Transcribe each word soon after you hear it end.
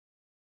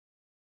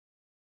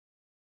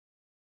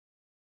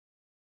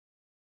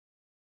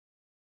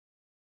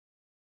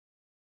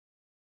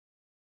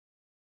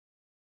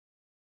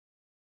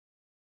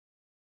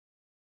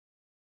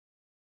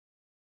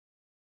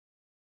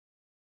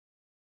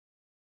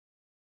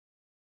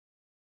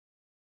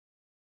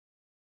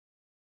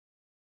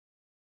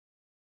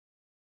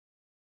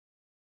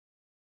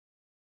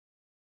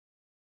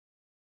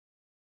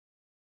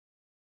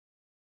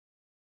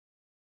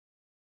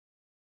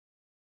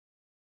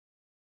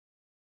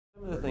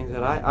Some of the things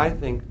that I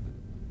think,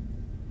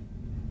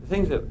 the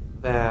things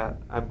that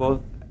I both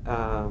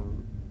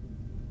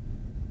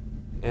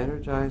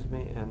energize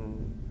me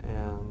and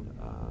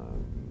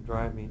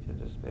drive me to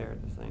despair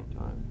at the same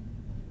time.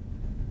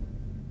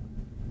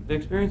 The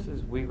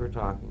experiences we were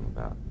talking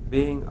about,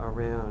 being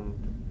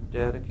around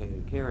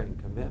dedicated, caring,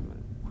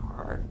 commitment,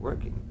 hard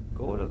working,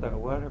 go to the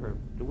whatever,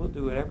 we'll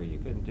do whatever you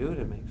can do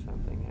to make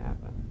something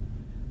happen.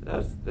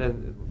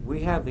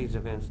 We have these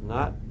events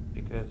not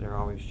because they're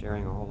always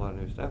sharing a whole lot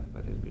of new stuff,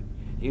 but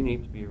you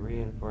need to be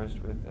reinforced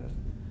with this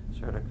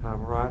sort of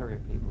camaraderie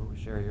of people who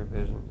share your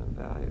visions and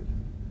values.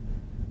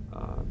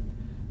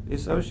 The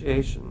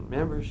association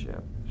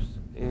memberships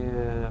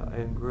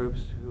in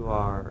groups who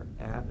are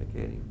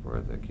advocating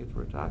for the kids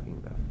we're talking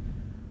about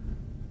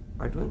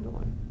are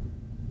dwindling.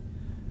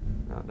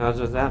 Now,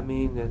 does that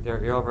mean that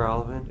they're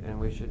irrelevant and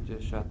we should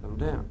just shut them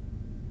down?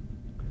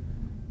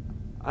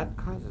 That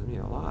causes me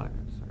a lot of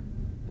concern.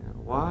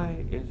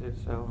 Why is it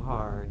so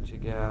hard to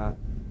get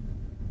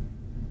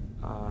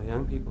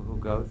young people who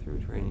go through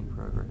training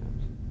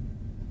programs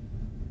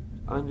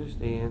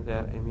understand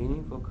that a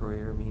meaningful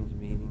career means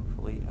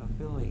meaningfully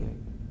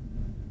affiliated?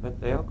 But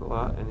they'll go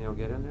out and they'll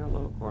get in their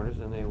little corners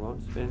and they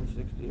won't spend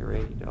 $60 or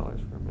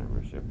 $80 for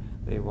membership.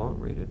 They won't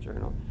read a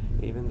journal,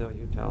 even though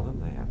you tell them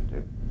they have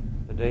to,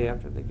 the day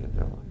after they get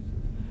their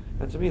license.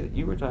 Now, to me, that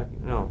you were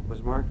talking, no,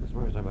 was Mark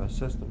talking about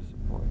system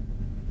support.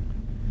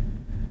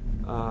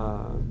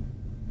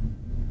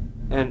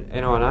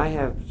 And I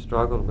have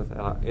struggled with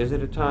that. Is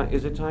it time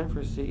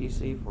for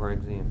CEC, for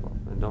example?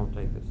 And don't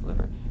take this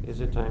literally. Is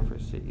it time for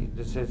CEC?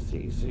 Does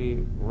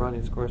CEC run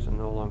its course and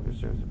no longer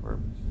serves a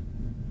purpose?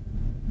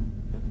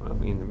 I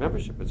mean, the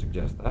membership would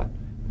suggest that.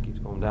 It keeps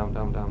going down,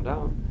 down, down,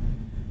 down.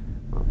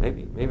 Well,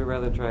 maybe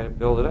rather than try to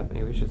build it up,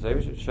 maybe we should say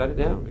we should shut it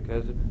down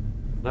because it's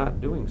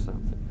not doing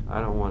something. I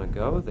don't want to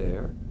go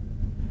there.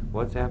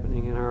 What's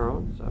happening in our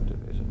own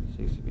subdivision?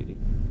 CCBD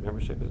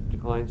membership has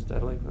declined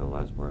steadily for the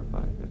last 4 or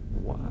 5 years.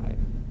 Why?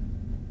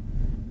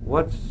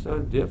 What's so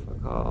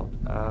difficult?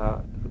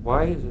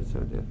 Why is it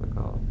so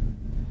difficult?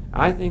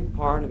 I think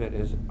part of it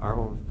is our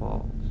own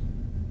faults.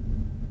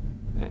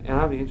 And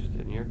I'll be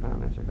interested in your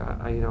comments.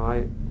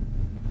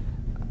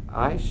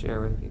 I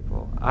share with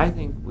people, I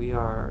think we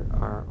are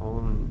our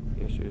own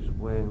issues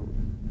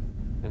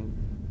and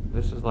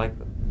this is like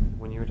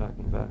when you were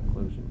talking about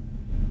inclusion,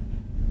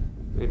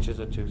 which is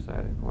a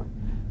two-sided coin.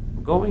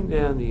 Going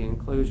down the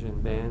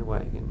inclusion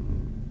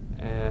bandwagon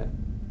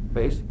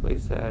basically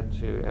said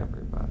to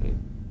everybody,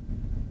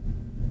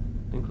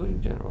 including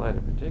general ed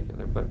in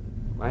particular, but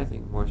I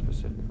think more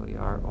specifically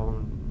our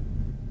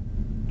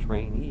own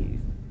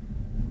trainees,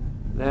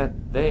 that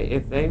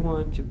if they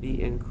want to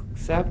be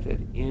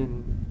accepted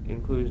in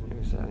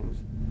inclusionary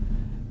settings,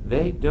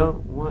 they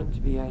don't want to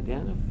be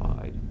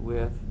identified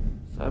with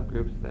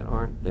subgroups that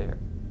aren't there.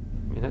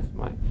 I mean, that's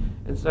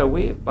and so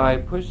we, by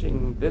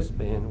pushing this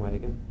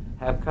bandwagon,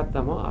 have cut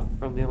them off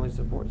from the only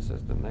support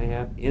system they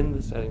have in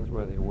the settings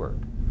where they work.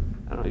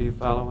 I don't know, you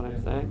follow what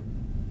I'm saying?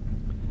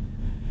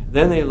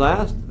 Then they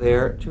last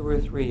there 2 or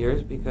 3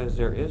 years because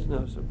there is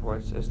no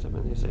support system,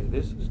 and they say,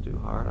 this is too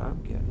hard,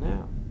 I'm getting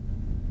out.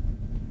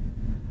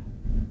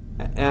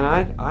 And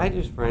I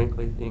just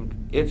frankly think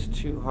it's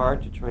too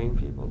hard to train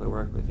people to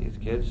work with these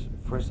kids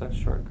for such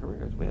short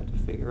careers. We have to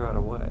figure out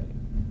a way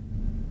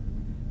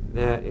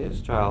that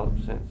is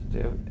child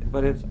sensitive,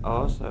 but it's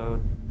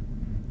also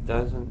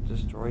doesn't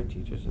destroy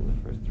teachers in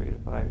the first 3 to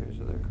 5 years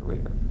of their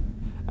career.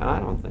 And I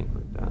don't think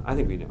we've done. I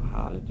think we know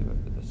how to do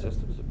it, but the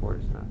system support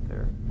is not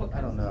there. Well,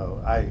 I don't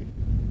know.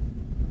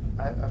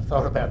 I've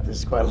thought about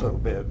this quite a little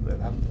bit, but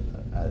I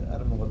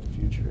don't know what the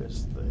future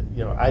is.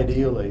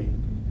 Ideally,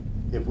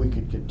 if we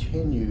could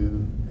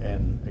continue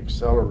and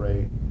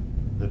accelerate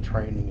the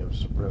training of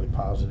some really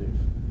positive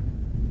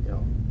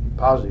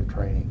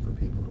training for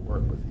people to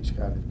work with these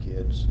kind of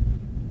kids,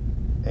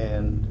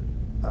 and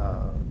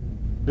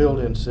build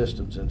in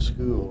systems in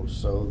schools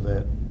so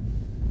that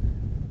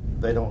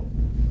they don't,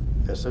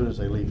 as soon as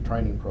they leave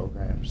training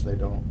programs, they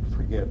don't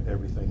forget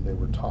everything they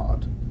were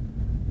taught,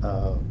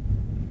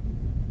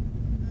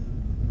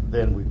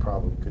 then we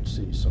probably could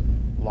see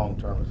some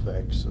long-term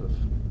effects of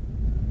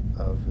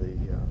the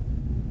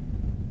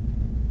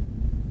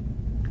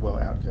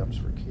outcomes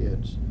for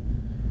kids.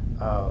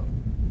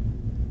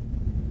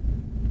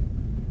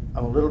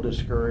 I'm a little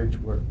discouraged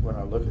when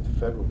I look at the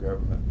federal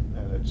government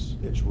and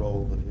its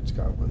role that it's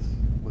got with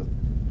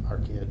our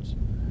kids.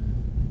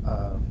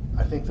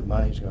 I think the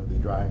money's going to be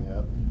drying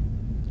up.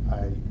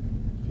 A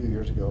few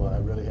years ago, I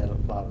really had a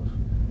lot of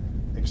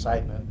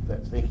excitement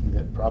thinking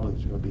that probably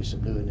there's going to be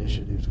some new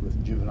initiatives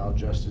with juvenile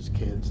justice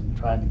kids and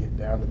trying to get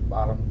down to the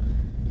bottom,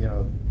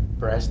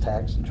 brass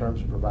tacks in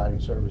terms of providing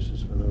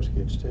services for those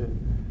kids too.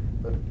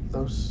 But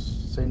those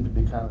seem to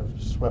be kind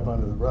of swept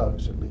under the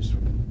rugs, at least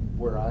from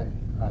where I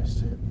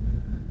sit.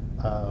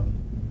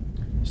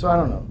 So I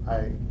don't know.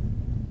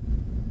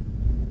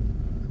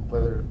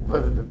 Whether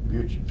the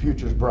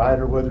future's bright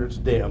or whether it's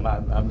dim,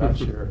 I'm not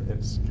sure.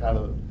 It's kind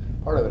of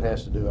part of it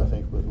has to do, I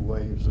think, with the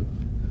waves of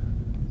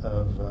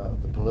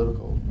the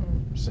political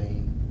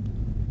scene,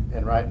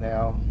 And right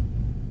now,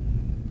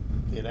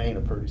 it ain't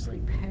a pretty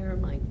thing. Prepare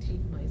my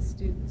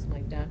students,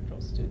 my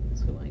doctoral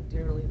students, who I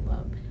dearly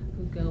love,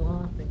 who go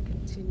off and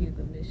continue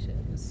the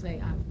mission, who say,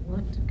 I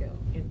want to go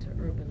into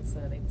urban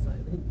settings,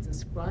 who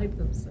describe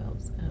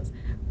themselves as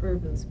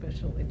urban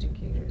special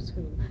educators,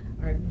 who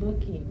are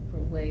looking for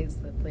ways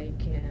that they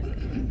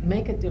can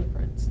make a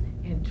difference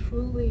and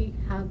truly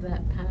have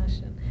that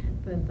passion,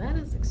 then that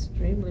is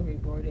extremely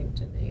rewarding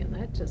to me, and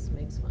that just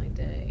makes my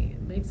day.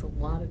 It makes a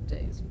lot of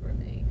days for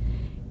me.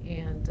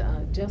 And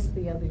just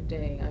the other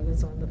day, I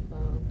was on the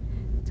phone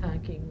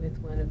talking with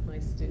one of my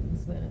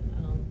students.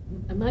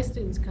 And my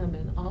students come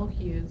in all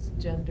hues,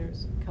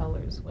 genders,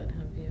 colors, what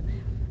have you.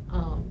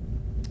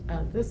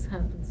 This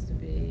happens to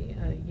be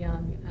a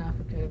young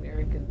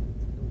African-American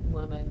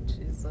woman.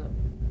 She's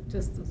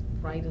just as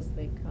bright as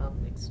they come,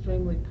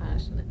 extremely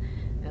passionate.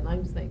 And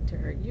I'm saying to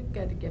her, you've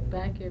got to get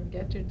back here,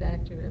 get your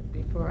doctorate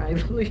before I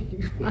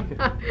leave.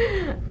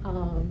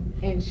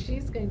 And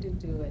she's going to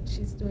do it.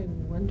 She's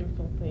doing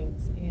wonderful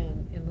things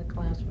in the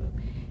classroom.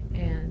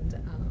 And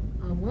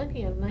on one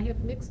hand, and I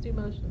have mixed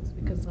emotions,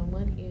 because on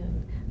one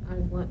hand, I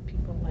want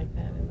people like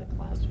that in the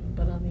classroom.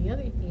 But on the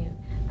other hand,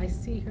 I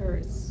see her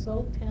as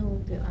so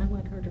talented. I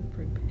want her to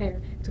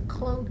prepare to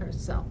clone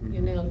herself,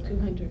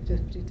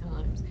 250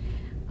 times.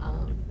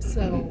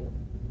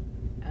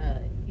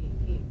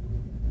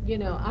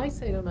 I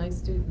say to my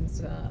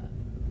students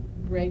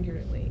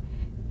regularly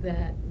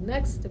that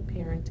next to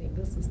parenting,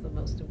 this is the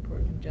most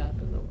important job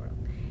in the world.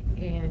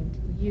 And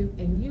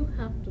you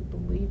have to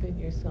believe in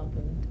yourself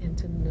and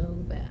to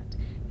know that.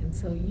 And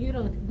so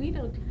we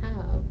don't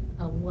have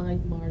a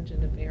wide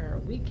margin of error.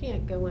 We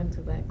can't go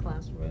into that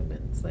classroom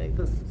and say,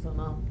 this is an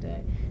off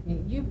day.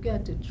 You've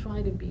got to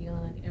try to be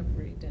on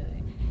every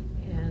day.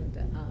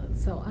 And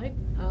so I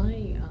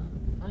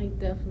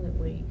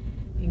definitely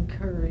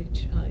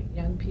encourage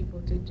young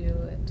people to do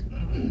it.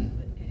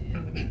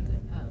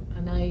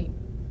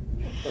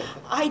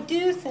 I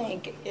do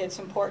think it's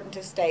important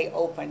to stay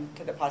open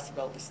to the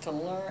possibilities, to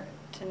learn,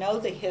 to know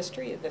the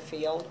history of the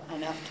field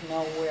enough to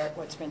know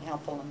what's been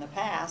helpful in the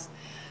past,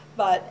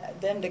 but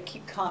then to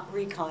keep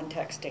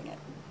recontexting it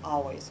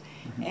always.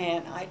 Mm-hmm.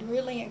 And I'd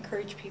really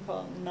encourage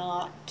people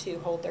not to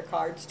hold their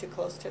cards too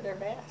close to their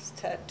vest,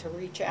 to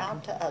reach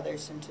out to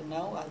others and to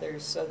know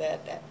others, so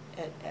that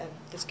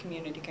this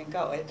community can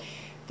go.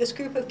 This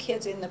group of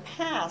kids in the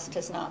past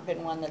has not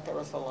been one that there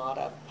was a lot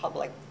of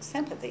public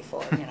sympathy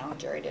for.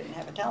 Jerry didn't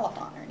have a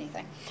telephone or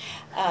anything.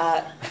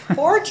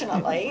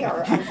 Fortunately,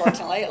 or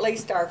unfortunately, at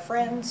least our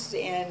friends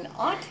in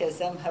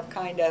autism have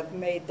kind of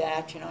made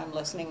that, I'm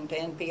listening to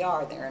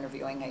NPR. They're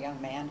interviewing a young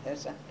man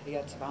who's an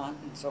idiot savant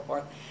and so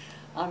forth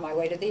on my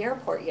way to the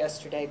airport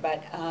yesterday.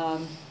 But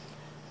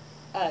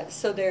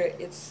so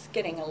it's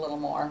getting a little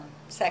more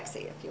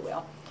sexy, if you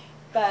will.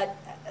 But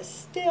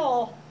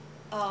still,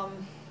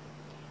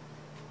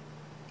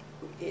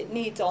 it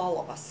needs all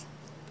of us.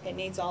 It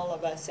needs all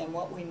of us and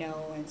what we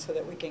know, and so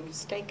that we can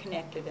stay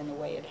connected in the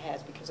way it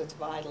has, because it's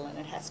vital, and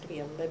it has to be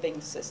a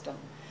living system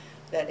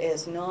that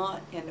is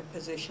not in a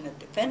position of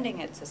defending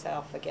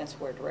itself against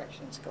where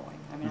direction's going.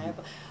 I mean,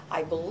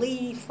 I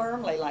believe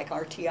firmly, like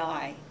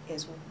RTI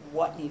is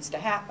what needs to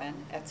happen.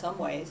 In some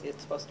ways,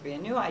 it's supposed to be a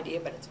new idea,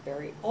 but it's a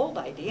very old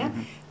idea.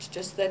 Mm-hmm. It's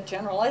just that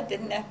general ed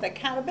didn't have the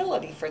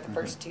accountability for the mm-hmm.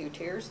 first two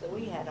tiers that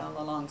we had all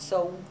along.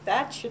 So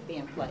that should be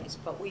in place,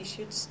 but we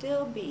should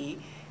still be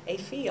a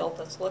field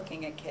that's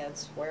looking at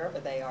kids wherever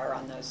they are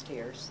on those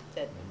tiers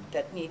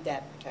that need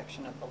that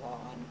protection of the law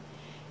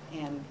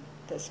and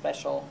the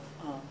special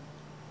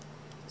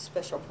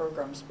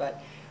programs.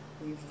 But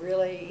we've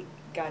really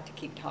got to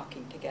keep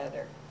talking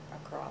together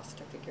across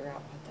to figure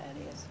out what that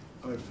is.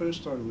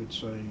 First, I would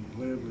say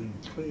loudly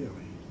and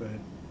clearly that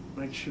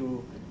make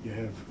sure you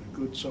have a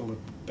good solid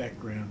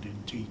background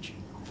in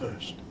teaching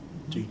first.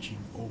 Teaching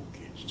all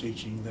kids,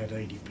 teaching that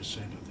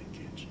 80% of the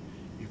kids.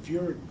 If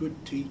you're a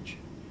good teacher,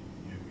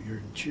 you're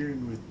in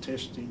tune with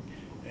testing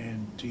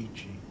and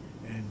teaching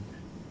and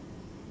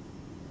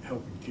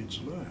helping kids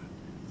learn,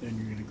 then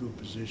you're in a good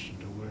position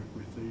to work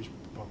with these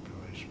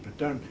populations. But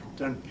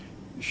don't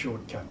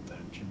shortcut that.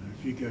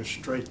 If you go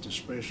straight to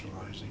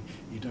specialising,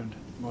 you don't,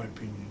 in my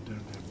opinion, don't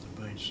have the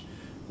base.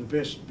 The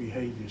best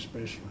behaviour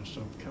specialists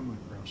I've come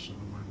across are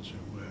the ones who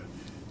were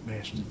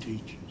master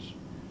teachers.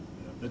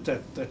 But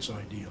that's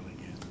ideal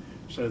again.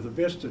 So the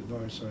best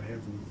advice I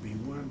have would be,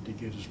 one, to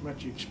get as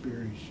much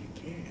experience as you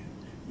can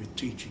with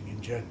teaching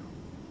in general,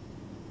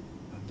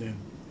 and then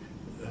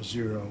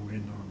zero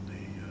in on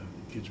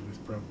the kids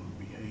with problem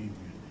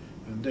behaviour.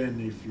 And then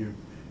if you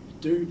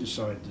do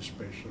decide to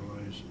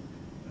specialise,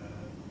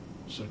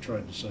 as I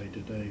tried to say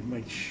today,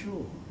 make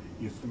sure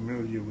you're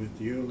familiar with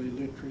the early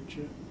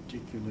literature,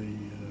 particularly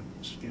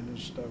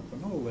Skinner's stuff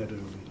and all that early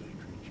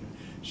literature.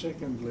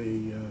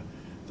 Secondly,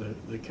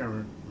 the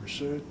current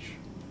research,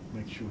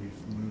 make sure you're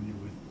familiar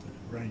with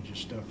the range of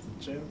stuff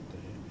that's out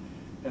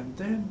there. And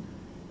then,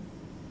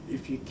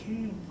 if you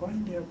can,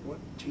 find out what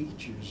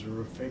teachers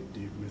are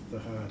effective with the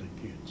harder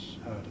kids,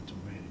 harder to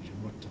manage,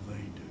 and what do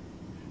they do,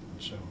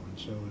 and so on.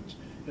 So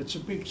it's a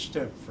big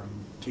step from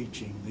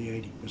teaching the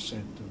 80%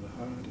 to the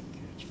harder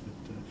kids, but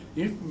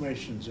the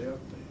information's out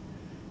there,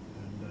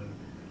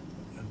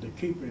 and to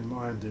keep in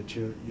mind that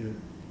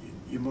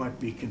you might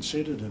be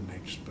considered an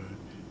expert,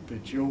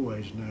 but you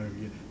always know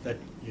that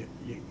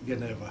you're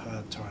going to have a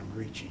hard time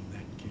reaching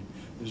that kid.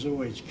 There's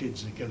always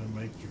kids that are going to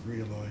make you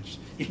realise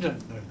you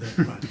don't know that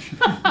much.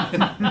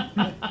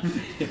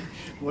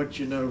 What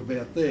you know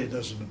about there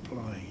doesn't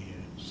apply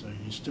here, so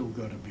you still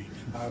got to be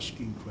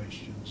asking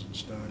questions and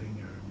starting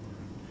over,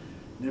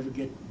 and never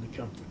get in the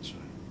comfort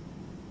zone.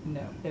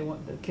 No,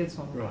 the kids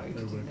won't allow you to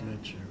They do won't that.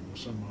 let you, or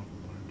some of them won't.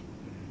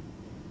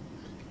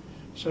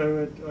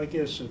 So I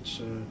guess it's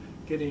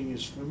getting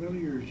as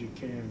familiar as you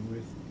can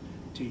with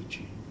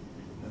teaching,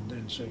 and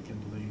then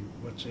secondly,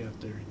 what's out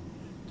there in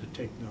the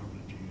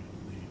technology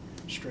and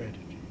the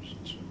strategies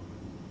and so on.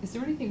 Is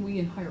there anything we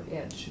in higher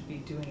ed should be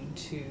doing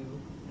to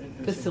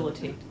And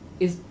facilitate?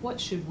 What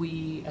should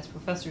we, as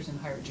professors in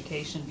higher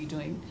education, be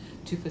doing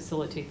to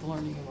facilitate the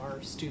learning of our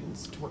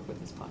students to work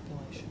with this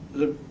population?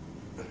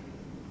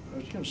 I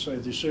was going to say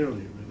this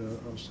earlier, but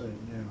I'll say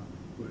it now,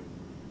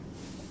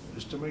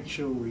 is to make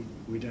sure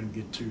we don't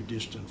get too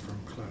distant from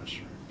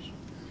classrooms.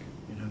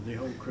 You know, the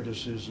whole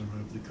criticism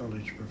of the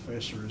college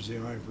professor is the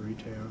ivory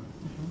tower.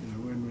 Mm-hmm. You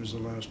know, when was the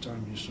last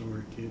time you saw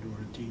a kid or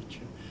a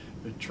teacher?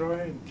 But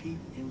try and keep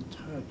in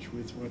touch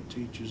with what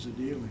teachers are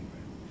dealing with.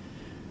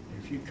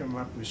 If you come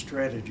up with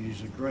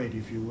strategies are great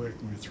if you're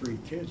working with 3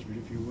 kids, but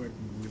if you're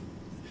working with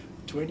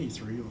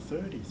 23 or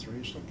 33,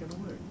 it's not going to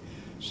work.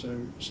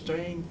 So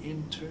staying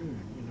in tune,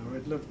 you know,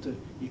 I'd love to,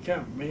 you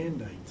can't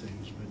mandate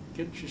things, but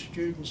get your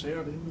students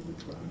out into the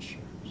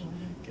classrooms.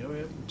 Mm-hmm. Go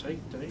out and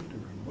take data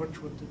and watch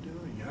what they're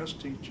doing. Ask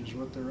teachers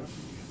what they're up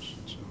against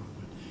and so on.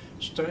 But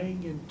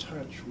staying in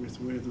touch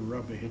with where the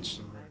rubber hits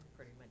the road. I've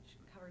pretty much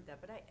covered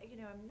that, but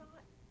I'm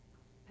not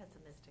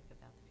pessimistic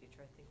about the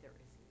future. I think there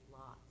is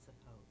lots of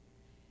hope,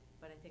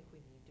 but I think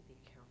we need to be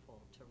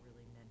careful to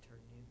really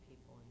mentor new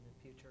people in the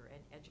future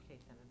and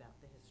educate them about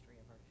the history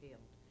of our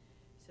field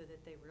so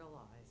that they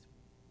realize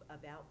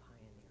about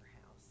Pioneer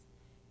House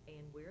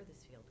and where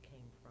this field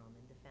came from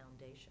and the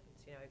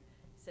foundations. You know, I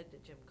said to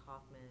Jim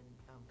Kaufman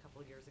a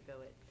couple of years ago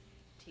at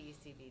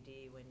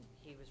TECBD when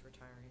he was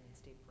retiring, and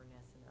Steve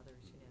Furness and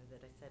others, you know,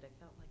 that I said I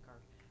felt like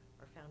our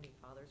founding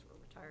fathers were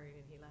retiring,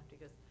 and he laughed. He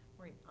goes,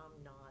 Maureen, I'm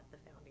not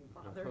the founding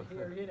father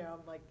here, you know,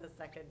 I'm like the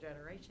second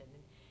generation.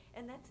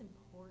 And that's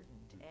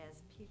important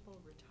as people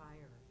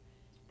retire,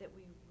 that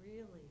we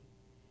really,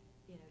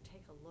 you know,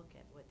 take a look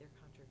at what their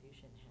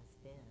contribution has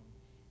been,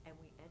 and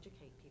we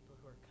educate people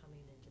who are coming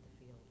into the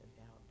field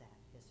about that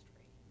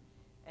history.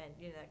 And,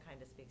 you know, that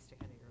kind of speaks to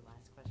kind of your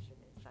last question,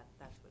 is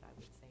that's what I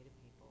would say to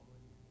people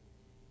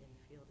in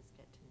the field, is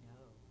get to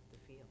know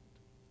the field.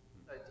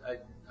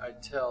 I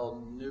tell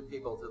new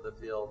people to the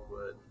field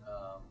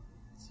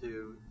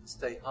to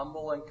stay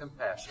humble and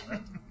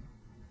compassionate,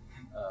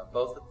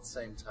 both at the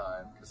same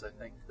time, because I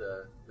think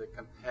the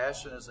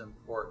compassion is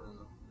important,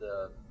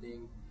 the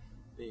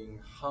being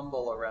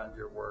humble around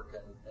your work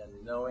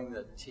and knowing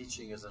that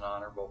teaching is an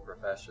honorable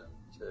profession,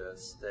 to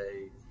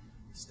stay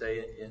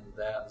in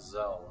that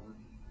zone,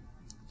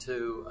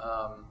 to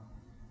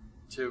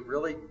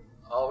really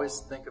always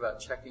think about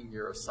checking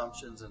your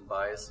assumptions and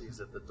biases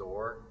at the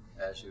door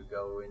as you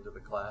go into the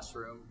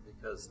classroom,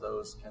 because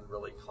those can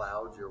really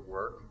cloud your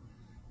work,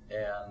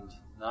 and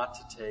not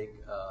to take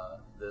a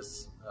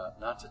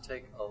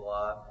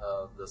lot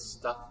of the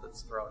stuff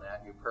that's thrown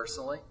at you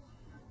personally,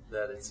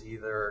 that it's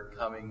either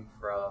coming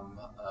from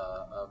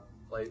a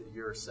place,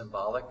 you're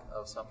symbolic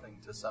of something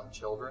to some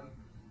children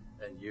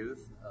and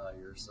youth,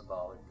 you're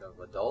symbolic of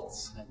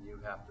adults, and you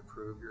have to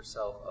prove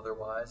yourself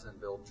otherwise and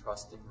build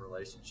trusting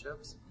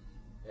relationships,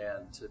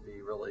 and to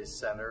be really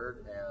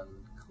centered and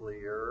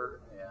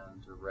clear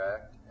and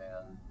direct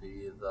and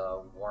be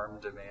the warm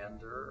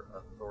demander,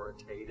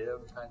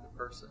 authoritative kind of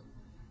person,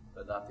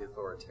 but not the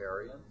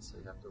authoritarian. So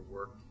you have to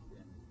work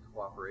in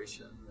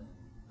cooperation and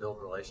build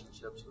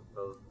relationships with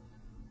both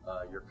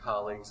your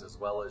colleagues as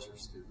well as your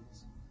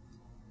students.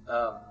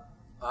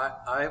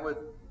 I would,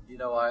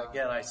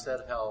 I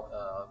said how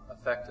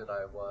affected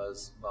I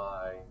was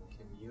by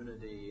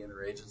community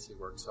interagency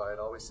work, so I'd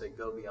always say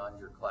go beyond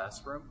your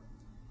classroom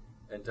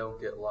and don't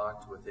get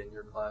locked within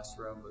your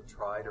classroom, but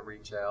try to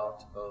reach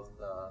out both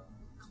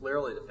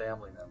clearly to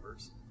family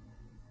members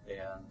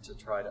and to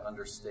try to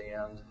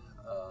understand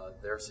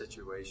their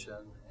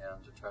situation,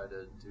 and to try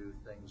to do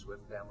things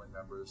with family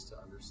members to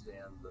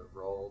understand the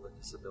role that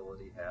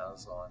disability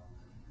has on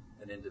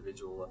an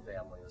individual, a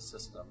family, a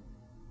system.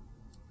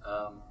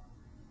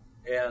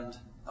 And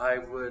I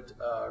would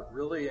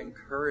really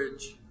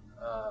encourage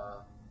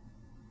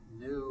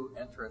new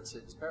entrants,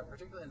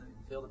 particularly in the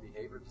field of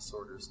behavior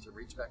disorders, to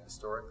reach back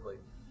historically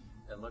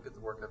and look at the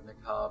work of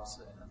Nick Hobbs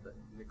and that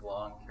Nick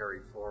Long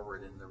carried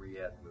forward in the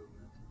Rehab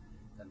movement,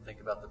 and think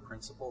about the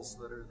principles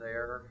that are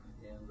there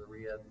in the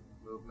Rehab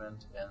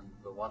movement. And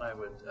the one I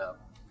would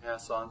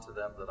pass on to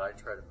them that I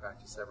try to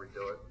practice every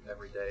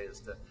day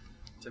is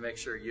to make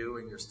sure you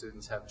and your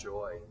students have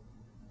joy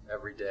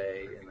every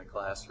day in the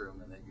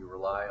classroom, and that you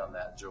rely on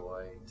that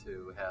joy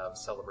to have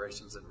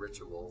celebrations and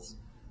rituals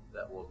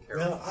that will carry.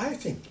 Well, I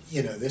think,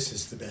 this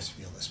is the best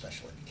field of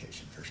special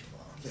education, first of all.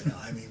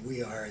 I mean,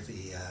 we are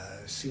the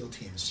SEAL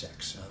Team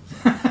 6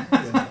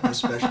 of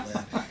special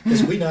ed,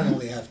 because we not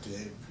only have to,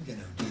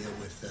 deal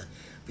with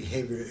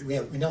behavior, we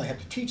not only have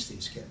to teach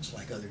these kids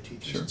like other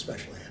teachers in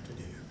special ed have to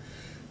do,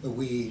 but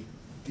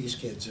these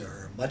kids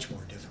are much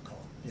more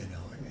difficult, in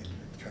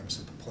terms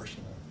of the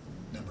proportional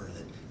number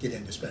that get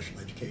into special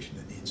education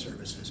that need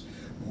services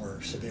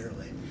more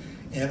severely.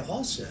 And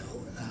also,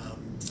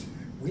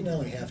 we not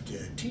only have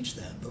to teach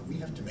them, but we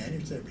have to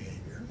manage their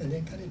behavior and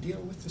then kind of deal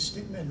with the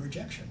stigma and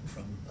rejection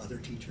from other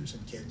teachers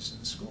and kids in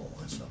the school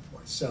and so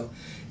forth. So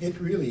it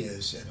really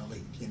is an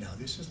elite.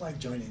 This is like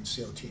joining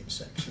SEAL Team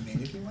 6. I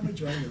mean, if you want to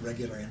join the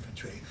regular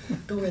infantry,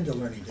 go into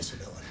learning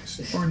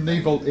disabilities. Or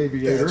naval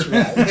aviator.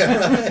 That's right.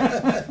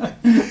 Yeah,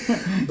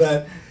 right.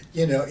 But,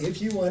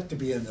 if you want to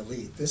be an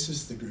elite, this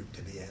is the group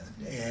to be in.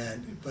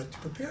 But to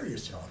prepare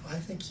yourself, I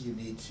think you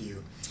need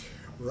to,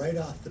 right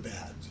off the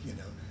bat,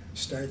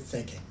 start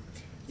thinking,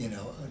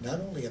 not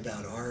only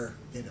about our,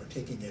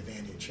 taking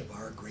advantage of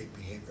our great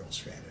behavioral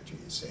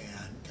strategies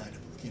and kind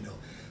of,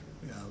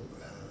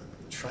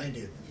 trying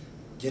to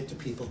get to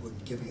people who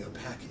can give you a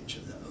package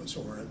of those,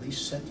 or at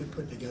least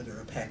put together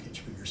a package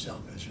for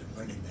yourself as you're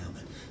learning them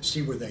and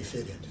see where they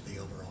fit into the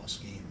overall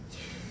scheme.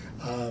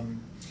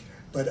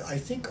 But I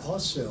think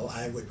also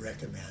I would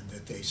recommend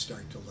that they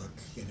start to look,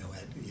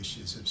 at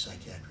issues of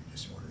psychiatric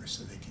disorders,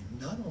 so they can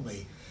not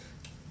only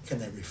can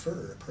they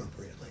refer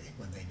appropriately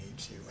when they need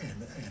to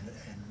and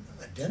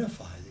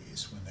identify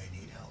these when they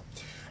need help,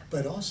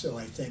 but also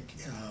I think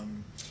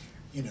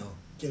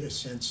get a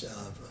sense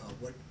of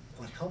what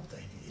help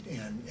they need,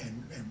 and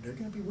they're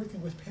going to be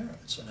working with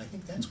parents, and I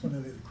think that's one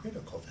of the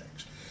critical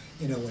things.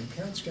 When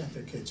parents got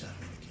their kids on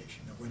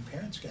medication, or when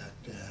parents got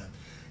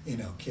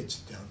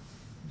kids that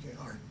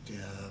aren't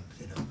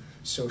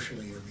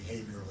socially or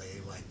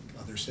behaviorally like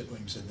other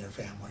siblings in their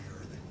family, or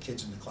the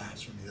kids in the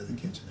classroom, the other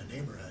kids in the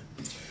neighborhood,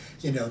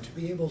 to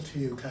be able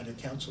to kind of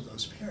counsel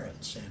those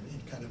parents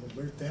and kind of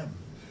alert them,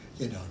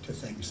 to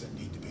things that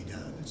need to be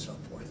done and so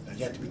forth. Now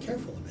you have to be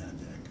careful about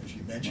that, because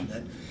you mentioned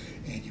it,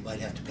 and you might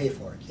have to pay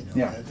for it,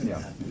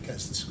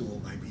 because the school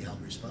might be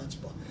held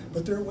responsible.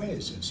 But there are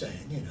ways of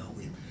saying,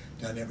 we've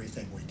done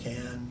everything we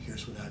can.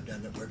 Here's what I've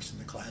done that works in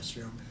the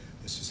classroom.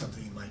 This is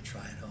something you might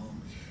try at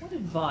home. What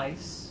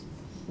advice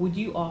would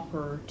you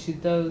offer to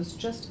those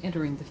just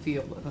entering the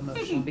field of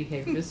emotional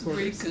behavior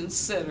disorders?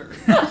 Reconsider.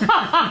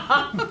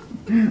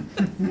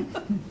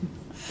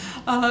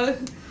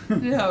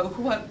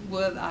 What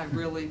would I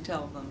really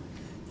tell them?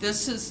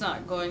 This is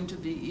not going to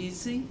be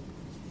easy,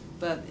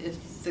 but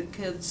if the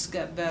kids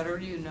get better,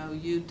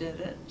 you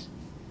did it.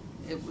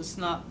 It was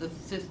not the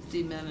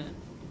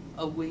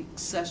 50-minute-a-week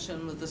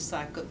session with a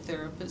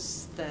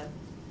psychotherapist that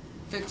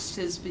fixed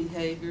his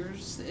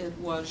behaviors. It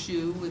was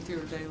you with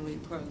your daily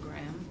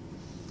program,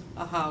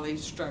 a highly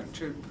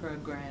structured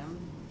program.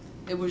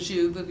 It was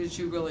you because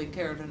you really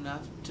cared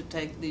enough to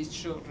take these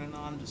children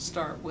on to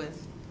start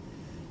with.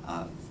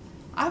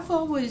 I've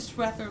always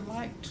rather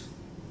liked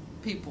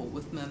people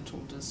with mental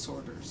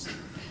disorders,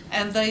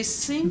 and they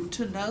seem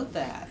to know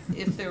that.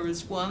 If there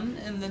is one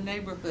in the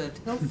neighborhood,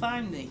 he'll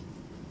find me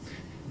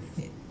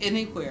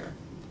anywhere.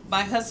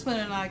 My husband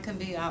and I can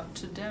be out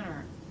to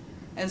dinner,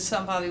 and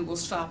somebody will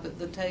stop at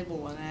the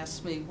table and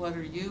ask me, "What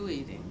are you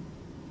eating?"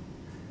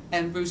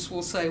 And Bruce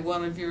will say,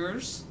 "One of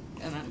yours?"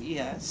 And I'm,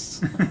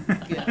 yes,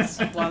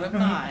 yes, one of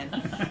mine.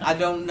 I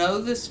don't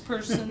know this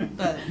person,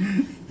 but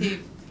he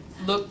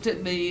looked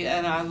at me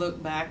and I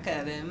looked back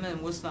at him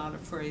and was not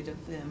afraid of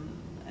him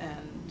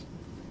and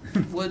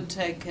would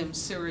take him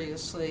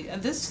seriously.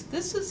 And this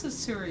is a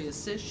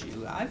serious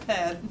issue. I've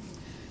had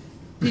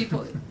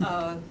people,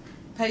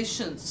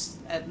 patients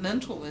at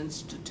mental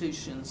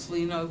institutions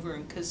lean over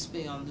and kiss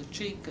me on the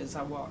cheek as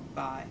I walked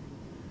by,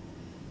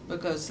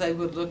 because they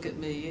would look at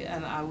me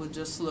and I would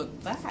just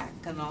look back,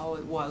 and all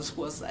it was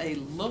a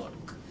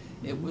look.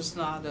 It was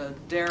not a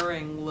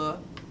daring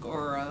look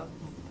or a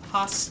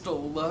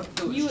hostile look.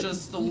 It was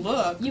just a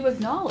look. You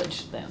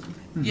acknowledged them.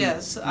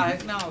 Yes, I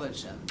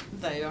acknowledge them.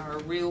 They are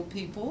real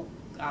people.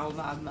 I'll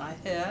nod my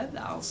head.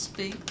 I'll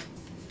speak.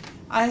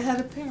 I had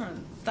a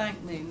parent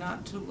thank me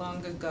not too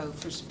long ago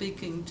for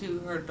speaking to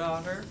her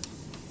daughter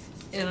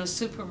in a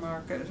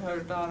supermarket. Her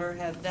daughter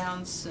had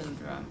Down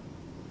syndrome,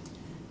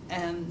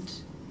 and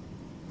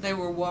they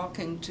were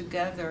walking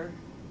together,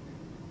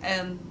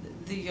 and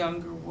the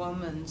younger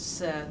woman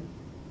said,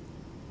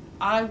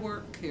 "I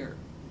work here."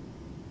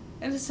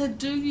 And I said,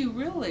 "Do you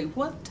really?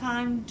 What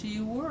time do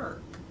you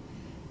work?"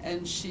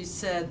 And she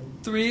said,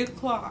 3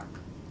 o'clock.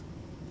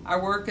 I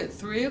work at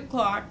 3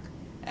 o'clock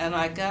and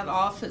I got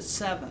off at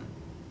 7.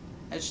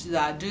 And she said,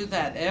 "I do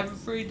that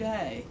every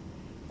day."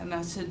 And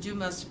I said, "You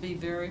must be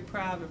very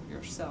proud of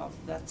yourself.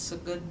 That's a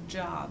good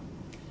job."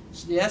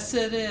 She said, "Yes,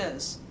 it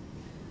is."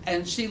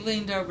 And she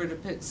leaned over to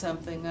pick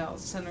something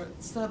else and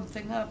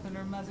something up, and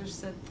her mother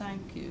said,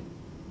 "Thank you."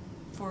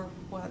 "For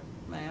what,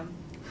 ma'am?"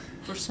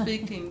 "For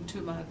speaking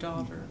to my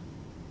daughter."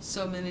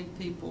 So many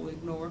people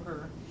ignore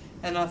her.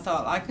 And I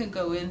thought, I can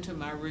go into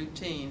my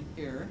routine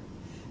here.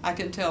 I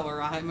can tell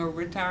her I'm a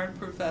retired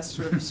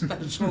professor of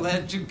special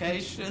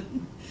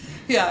education.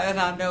 Yeah, and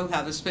I know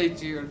how to speak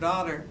to your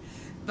daughter.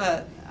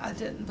 But I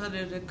didn't, but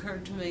it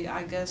occurred to me,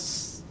 I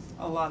guess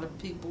a lot of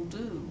people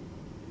do.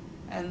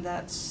 And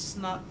that's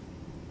not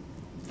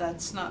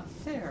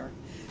fair.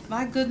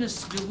 My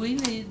goodness, do we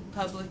need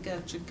public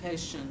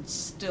education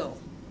still?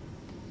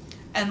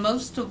 And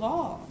most of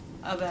all,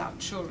 about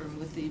children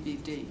with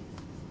EBD.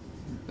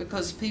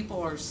 Because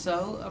people are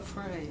so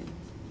afraid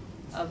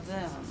of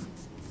them.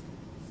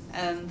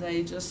 And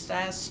they just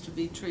ask to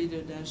be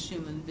treated as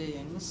human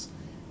beings.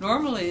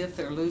 Normally, if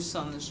they're loose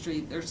on the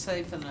street, they're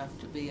safe enough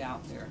to be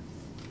out there.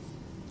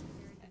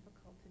 Very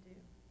difficult to do.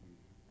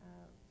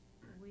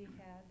 We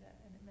had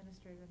an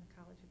administrator in the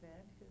College of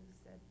Ed who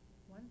said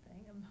one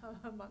thing,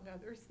 among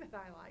others, that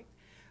I liked.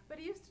 But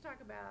he used to talk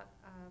about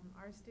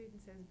our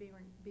students as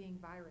being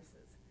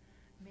viruses,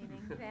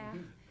 meaning that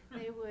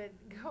they would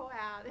go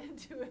out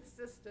into a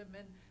system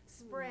and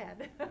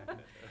spread.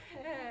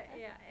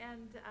 Yeah,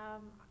 and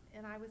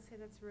I would say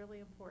that's really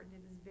important.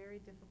 It is very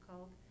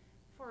difficult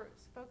for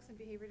folks in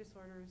behavior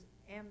disorders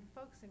and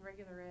folks in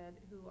regular ed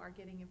who are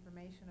getting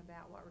information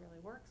about what really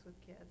works with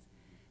kids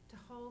to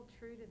hold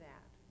true to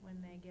that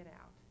when they get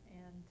out.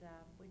 And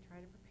we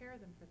try to prepare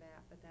them for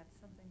that, but that's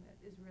something that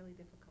is really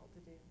difficult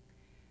to do.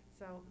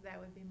 So that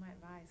would be my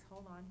advice.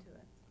 Hold on to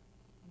it.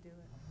 Do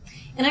it.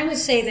 And I would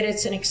say that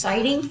it's an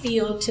exciting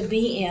field to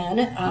be in.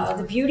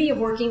 The beauty of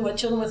working with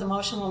children with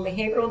emotional and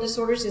behavioral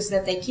disorders is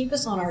that they keep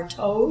us on our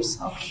toes.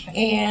 Okay.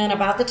 And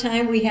about the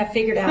time we have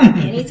figured out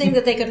anything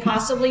that they could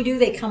possibly do,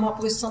 they come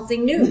up with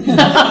something new. So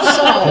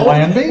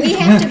we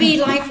have to be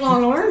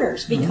lifelong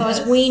learners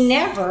because we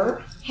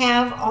never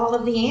have all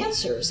of the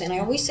answers. And I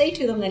always say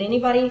to them that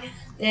anybody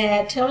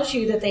that tells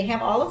you that they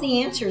have all of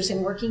the answers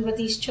in working with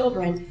these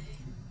children,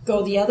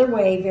 go the other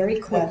way very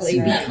quickly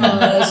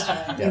because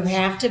you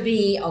have to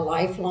be a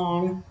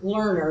lifelong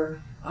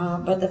learner.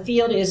 But the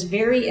field is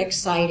very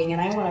exciting, and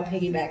I want to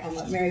piggyback on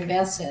what Mary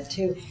Beth said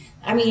too.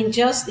 I mean,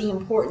 just the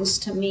importance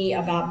to me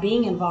about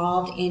being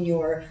involved in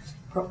your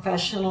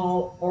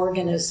professional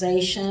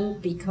organization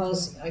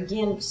because,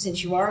 again,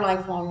 since you are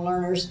lifelong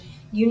learners,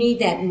 you need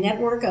that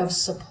network of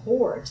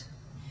support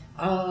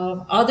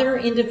of other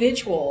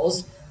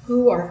individuals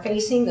who are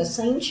facing the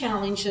same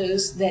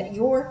challenges that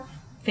you're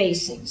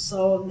facing.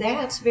 So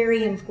that's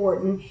very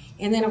important.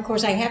 And then, of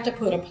course, I have to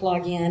put a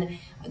plug in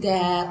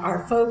that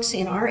our folks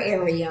in our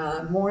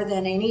area, more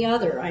than any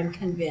other, I'm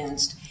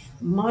convinced,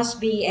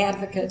 must be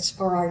advocates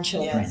for our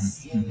children.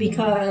 Yes.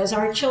 Because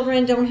our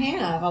children don't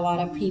have a lot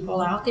of people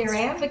out there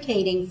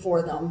advocating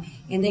for them,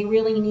 and they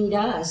really need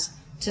us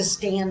to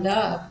stand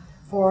up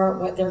for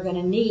what they're going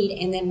to need,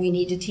 and then we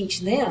need to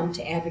teach them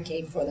to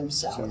advocate for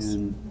themselves.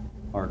 And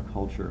our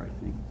culture, I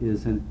think,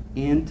 is an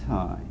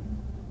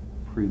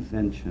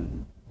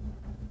anti-prevention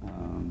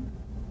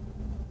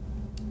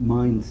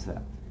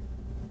mindset.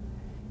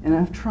 And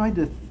I've tried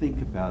to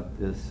think about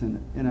this,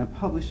 and I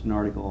published an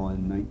article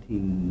in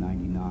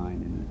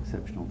 1999 in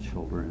Exceptional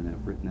Children, and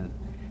I've written a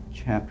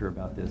chapter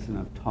about this, and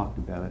I've talked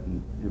about it,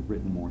 and I've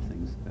written more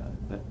things about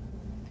it. But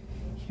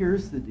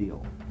here's the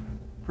deal.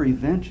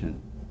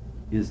 Prevention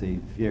is a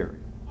very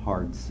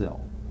hard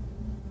sell.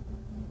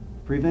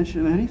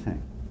 Prevention of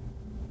anything.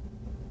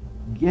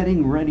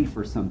 Getting ready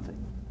for something.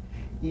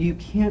 You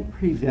can't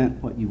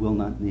prevent what you will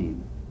not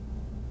need.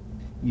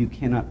 You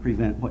cannot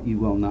prevent what you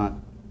will not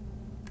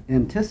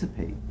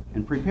anticipate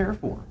and prepare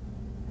for.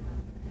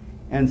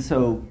 And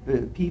so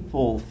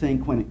people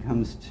think when it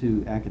comes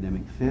to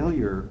academic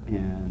failure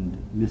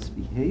and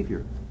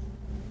misbehavior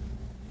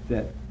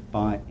that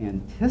by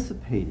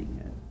anticipating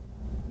it,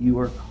 you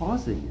are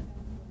causing it.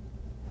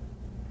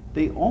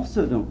 They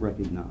also don't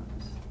recognize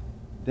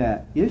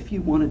that if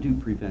you want to do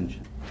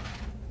prevention,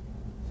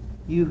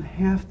 you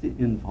have to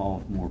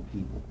involve more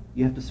people.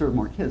 You have to serve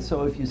more kids.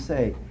 So if you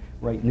say,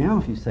 right now,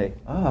 if you say,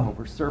 oh,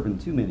 we're serving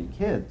too many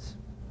kids,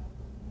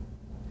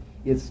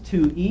 it's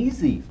too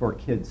easy for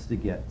kids to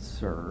get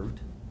served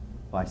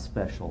by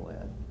special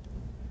ed.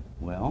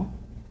 Well,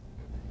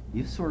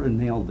 you sort of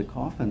nailed the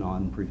coffin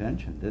on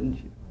prevention, didn't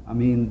you? I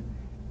mean,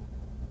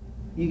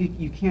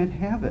 you can't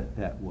have it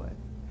that way.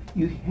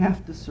 You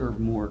have to serve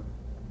more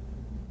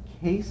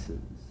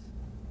cases.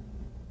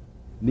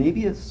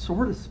 Maybe it's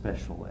sort of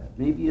special ed.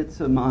 Maybe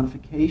it's a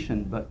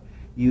modification, but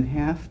you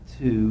have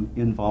to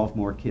involve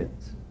more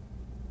kids,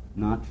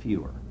 not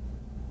fewer.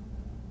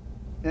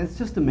 And it's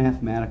just a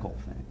mathematical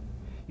thing.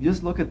 You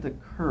just look at the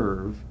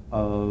curve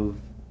of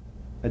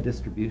a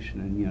distribution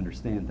and you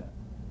understand that.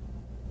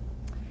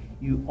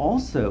 You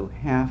also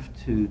have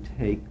to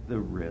take the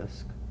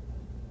risk,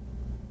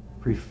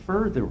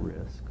 prefer the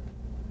risk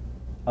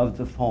of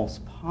the false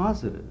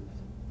positive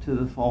to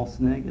the false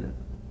negative.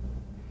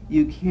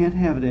 You can't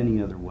have it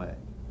any other way.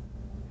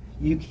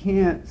 You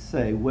can't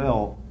say,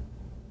 well,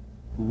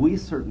 we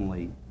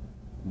certainly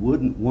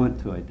wouldn't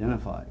want to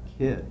identify a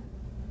kid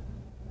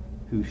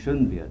who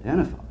shouldn't be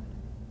identified.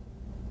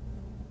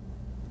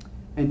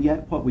 And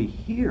yet what we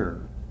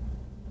hear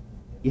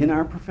in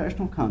our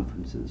professional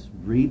conferences,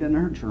 read in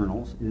our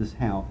journals, is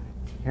how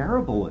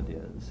terrible it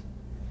is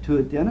to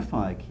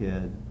identify a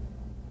kid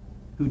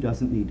who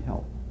doesn't need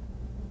help.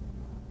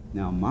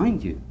 Now,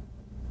 mind you,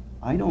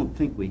 I don't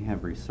think we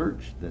have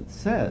research that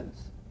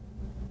says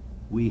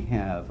we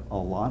have a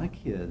lot of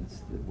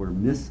kids that were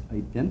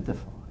misidentified.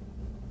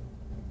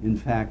 In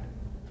fact,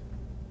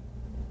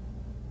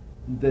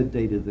 the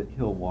data that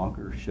Hill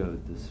Walker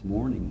showed this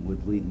morning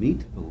would lead me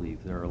to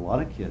believe there are a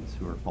lot of kids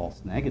who are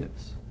false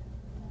negatives.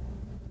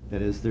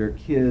 That is, there are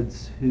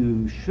kids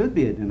who should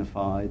be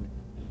identified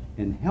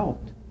and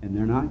helped, and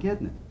they're not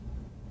getting it.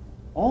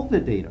 All the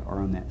data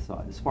are on that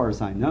side. As far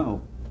as I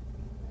know,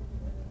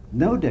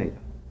 no data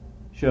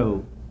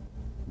show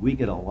we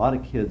get a lot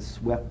of kids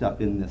swept up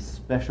in this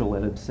special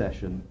ed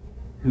obsession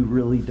who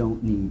really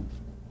don't need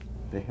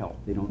the help.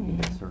 They don't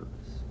need the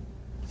service.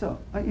 So,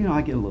 I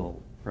get a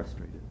little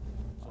frustrated.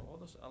 So all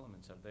those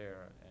elements are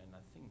there, and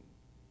I think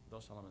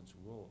those elements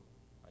will,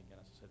 again,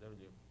 as I said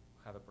earlier,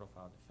 have a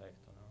profound effect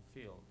on our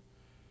field.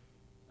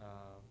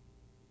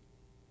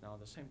 Now, on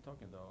the same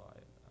token, though,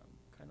 I'm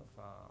kind of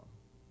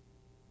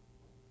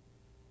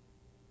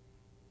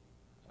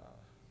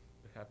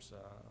perhaps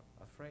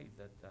afraid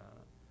that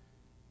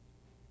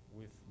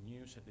with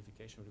new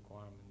certification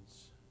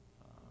requirements,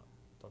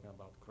 talking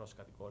about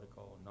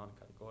cross-categorical,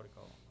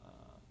 non-categorical,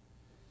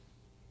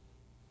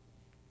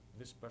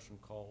 this person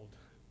called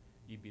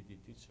EBD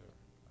teacher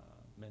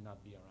may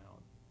not be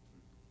around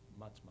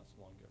much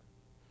longer.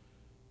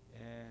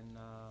 And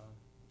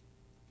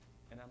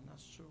I'm not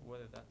sure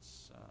whether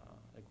that's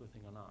a good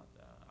thing or not.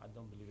 I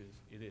don't believe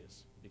it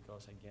is,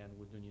 because again,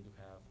 we do need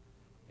to have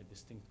a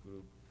distinct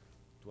group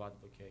to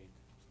advocate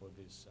for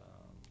this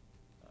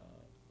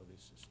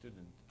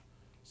student.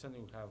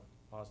 Certainly we have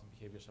positive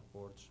behavior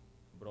supports,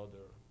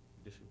 broader,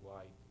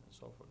 district-wide, and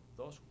so forth.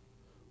 Those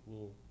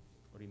will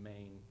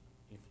remain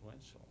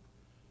influential.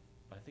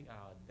 But I think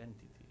our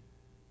identity,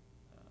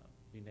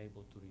 being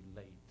able to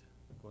relate,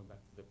 going back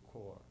to the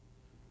core,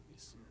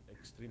 is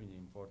extremely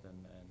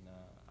important. And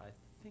I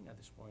think at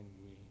this point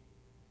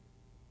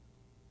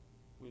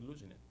we're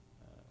losing it.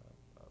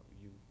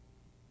 You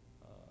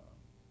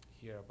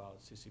hear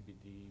about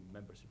CCBD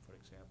membership, for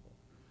example,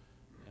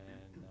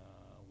 and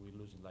we're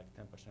losing like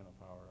 10% of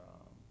our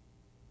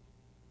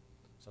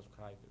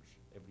subscribers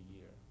every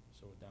year.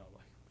 So we're down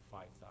like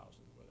 5,000,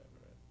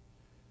 whatever.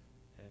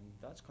 And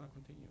that's going to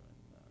continue. And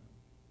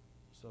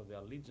so the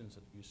allegiance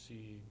that you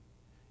see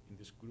in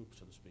this group,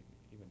 so to speak,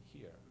 even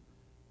here,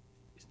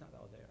 it's not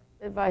out there.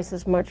 Advice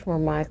is much more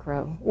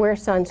micro. Wear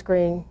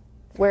sunscreen,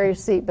 wear your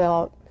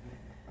seatbelt.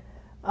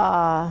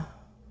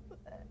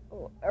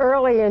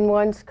 Early in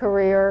one's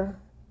career,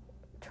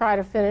 try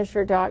to finish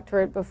your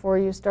doctorate before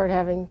you start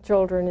having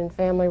children and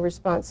family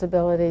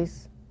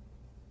responsibilities.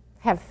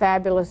 Have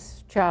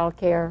fabulous child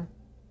care.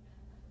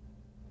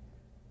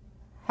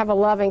 Have a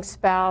loving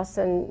spouse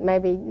and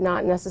maybe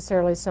not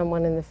necessarily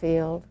someone in the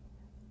field.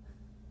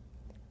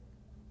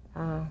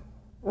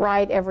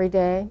 Write every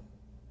day.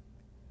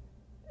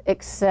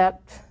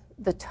 Accept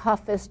the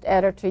toughest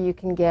editor you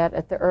can get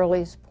at the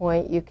earliest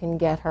point you can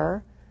get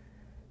her,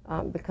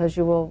 because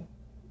you will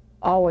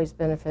always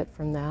benefit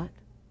from that.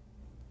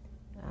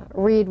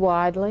 Read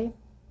widely.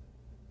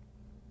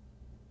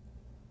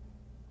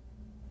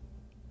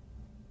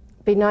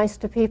 Be nice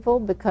to people,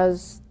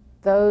 because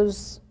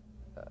those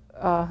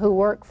who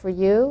work for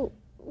you,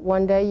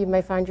 one day you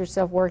may find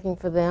yourself working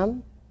for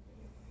them.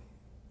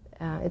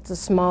 It's a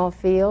small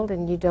field,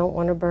 and you don't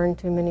want to burn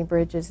too many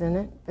bridges in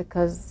it,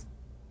 because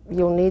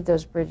you'll need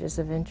those bridges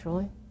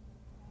eventually.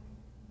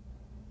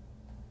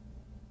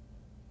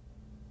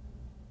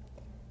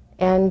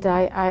 And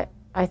I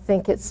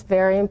think it's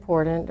very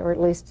important, or at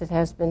least it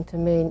has been to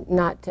me,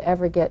 not to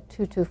ever get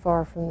too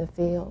far from the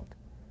field,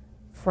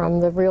 from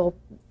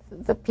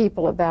the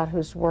people about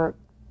whose work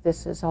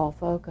this is all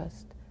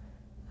focused.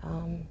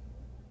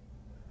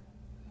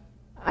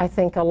 I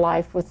think a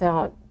life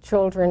without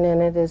children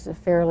in it is a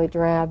fairly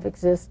drab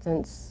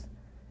existence.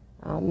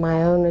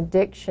 My own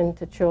addiction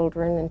to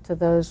children and to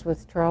those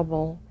with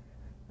trouble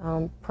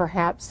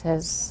perhaps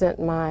has sent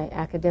my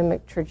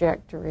academic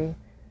trajectory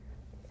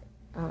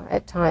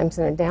at times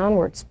in a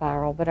downward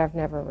spiral, but I've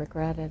never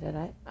regretted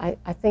it.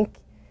 I think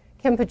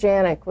Kim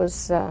Pajanik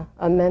was a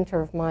mentor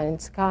of mine in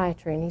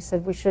psychiatry, and he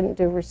said we shouldn't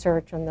do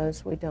research on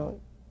those we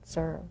don't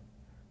serve.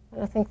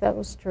 And I think that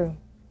was true.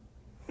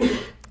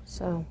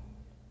 So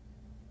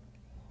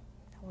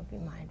that would be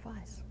my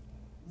advice.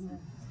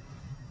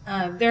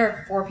 There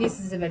are 4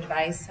 pieces of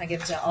advice I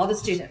give to all the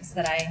students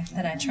that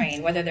I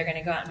train, whether they're going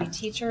to go out and be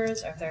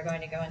teachers, or if they're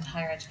going to go into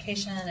higher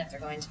education, if they're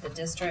going to the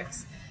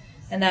districts.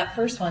 And that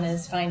first one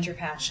is find your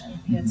passion.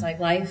 It's like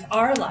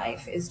our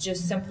life is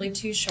just simply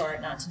too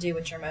short not to do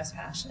what you're most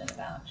passionate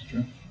about.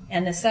 Sure.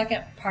 And the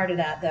second part of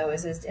that, though,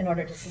 is in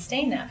order to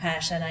sustain that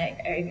passion, I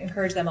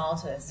encourage them all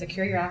to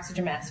secure your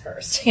oxygen mask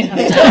first. You know?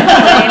 And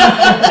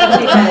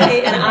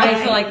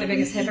I feel like the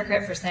biggest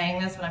hypocrite for saying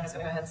this, but I'm just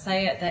going to go ahead and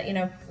say it, that, you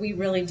know, we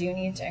really do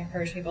need to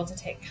encourage people to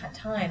take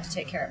time to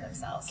take care of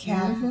themselves.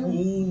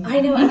 Kathleen.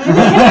 I know. I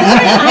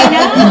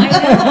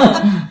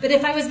know. But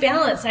if I was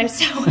balanced, I'm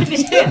so going to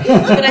do it.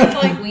 But I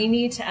feel like we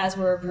need to, as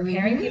we're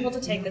preparing people to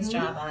take this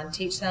job on,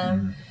 teach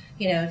them,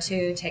 you know,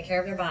 to take care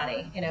of their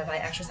body, you know, by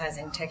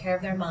exercising, take care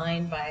of their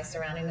mind, by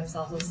surrounding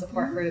themselves with a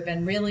support group,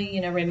 and really,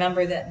 you know,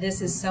 remember that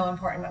this is so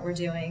important what we're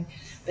doing,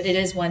 but it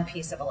is one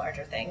piece of a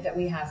larger thing, that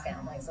we have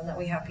families and that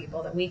we have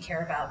people that we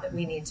care about that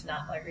we need to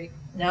not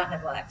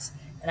neglect.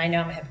 And I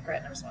know I'm a hypocrite,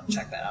 and I just want to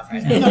check that off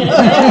right now.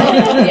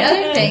 The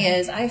other thing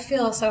is, I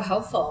feel so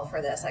hopeful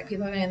for this. Like,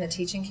 people in the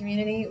teaching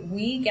community,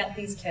 we get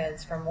these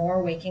kids for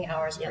more waking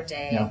hours per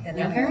day than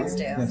their parents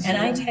do. And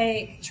I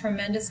take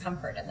tremendous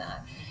comfort in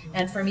that.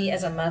 And for me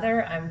as a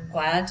mother, I'm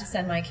glad to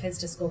send my kids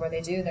to school where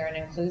they do. They're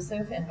in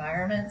inclusive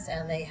environments,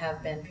 and they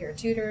have been peer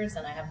tutors,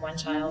 and I have one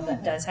child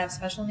that does have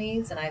special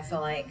needs, and I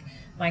feel like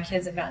my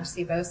kids have gotten to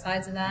see both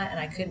sides of that, and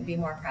I couldn't be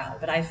more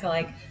proud. But I feel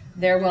like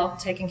they're well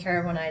taken care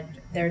of when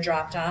they're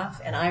dropped off,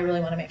 and I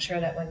really want to make sure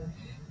that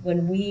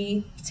when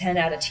we send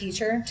out a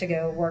teacher to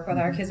go work with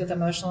our kids with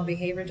emotional and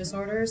behavior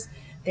disorders,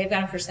 they've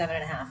got them for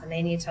 7.5, and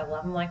they need to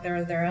love them like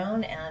they're their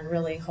own and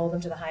really hold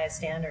them to the highest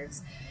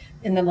standards.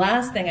 And the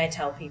last thing I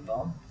tell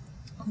people,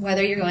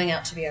 whether you're going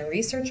out to be a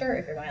researcher,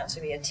 if you're going out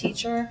to be a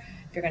teacher,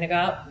 if you're going to go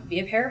out and be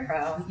a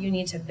parapro, you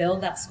need to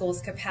build that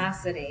school's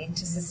capacity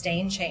to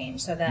sustain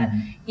change, so that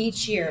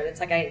each year, it's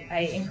like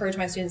I encourage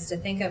my students to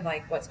think of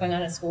like what's going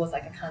on in school as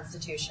like a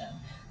constitution.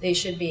 They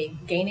should be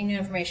gaining new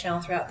information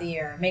all throughout the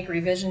year, make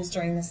revisions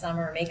during the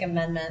summer, make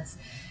amendments,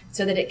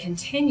 so that it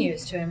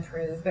continues to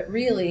improve. But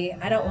really,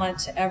 I don't want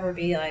to ever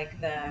be like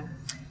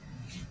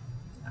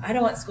I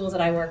don't want schools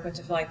that I work with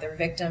to feel like they're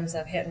victims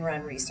of hit and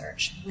run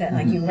research. That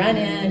like you run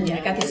in,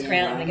 I got this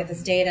grant, I'm gonna get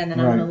this data, and then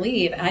I'm gonna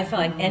leave. I feel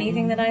like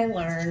anything that I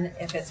learn,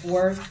 if it's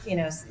worth, you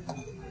know,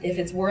 if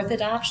it's worth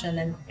adoption,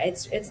 then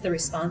it's the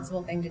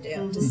responsible thing to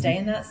do, to stay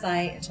in that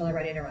site until they're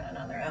ready to run it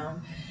on their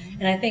own.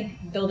 And I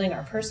think building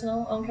our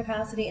personal own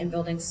capacity and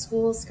building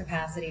schools'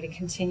 capacity to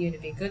continue to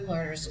be good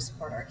learners to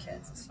support our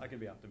kids. I can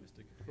be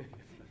optimistic,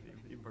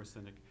 even for a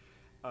cynic.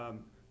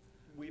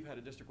 We've had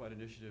a district-wide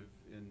initiative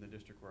in the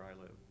district where I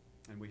live,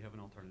 and we have an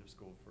alternative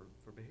school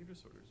for behavior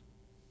disorders.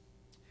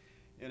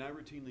 And I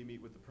routinely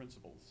meet with the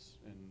principals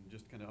and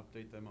just kind of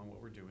update them on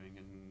what we're doing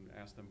and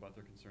ask them about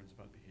their concerns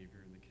about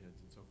behavior and the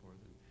kids and so forth.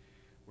 And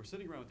we're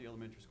sitting around with the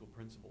elementary school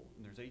principal,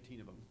 and there's 18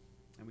 of them,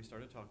 and we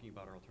started talking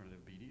about our alternative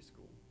BD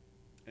school.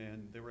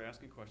 And they were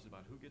asking questions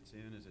about who gets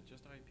in, is it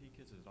just IEP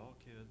kids, is it all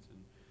kids?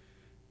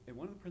 And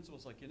one of the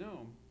principals like, you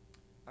know,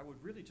 I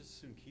would really just as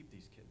soon keep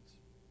these kids.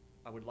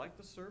 I would like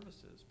the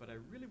services, but I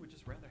really would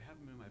just rather have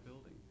them in my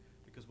building.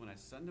 Because when I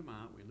send them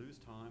out, we lose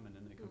time, and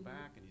then they come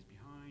back, and he's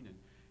behind, and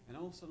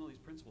all of a sudden all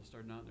these principals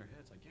start nodding their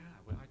heads like, yeah,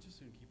 well, I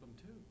just soon keep them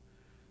too.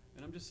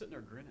 And I'm just sitting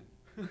there grinning.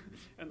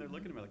 And they're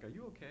looking at me like, are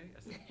you okay? I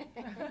said,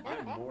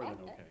 I'm more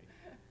than okay.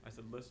 I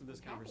said, listen to this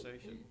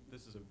conversation.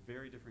 This is a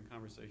very different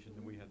conversation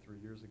than we had 3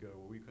 years ago,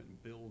 where we couldn't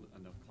build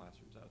enough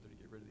classrooms out there to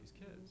get rid of these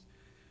kids.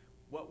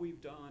 What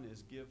we've done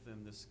is give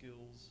them the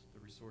skills,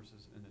 the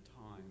resources, and the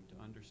time to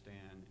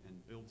understand and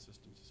build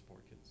systems to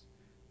support kids.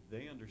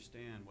 They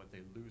understand what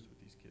they lose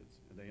with these kids,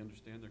 and they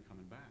understand they're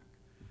coming back.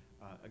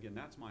 Again,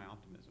 that's my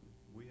optimism.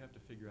 We have to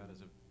figure out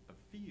as a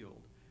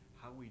field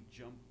how we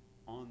jump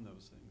on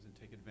those things and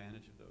take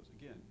advantage of those.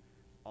 Again,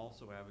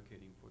 also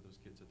advocating for those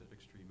kids at that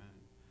extreme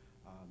end.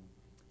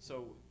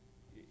 So,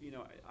 you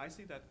know, I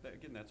see that,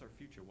 again, that's our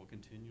future. We'll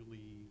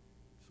continually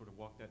sort of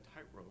walk that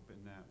tightrope in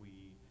that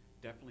we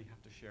definitely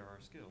have to share our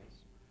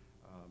skills,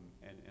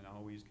 and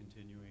always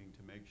continuing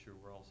to make sure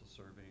we're also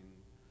serving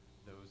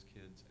those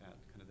kids at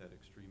kind of that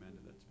extreme end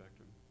of that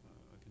spectrum,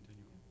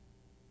 continuum.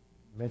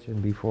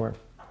 Mentioned before,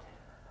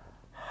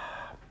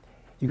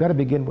 you got to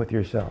begin with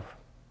yourself,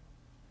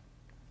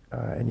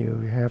 and you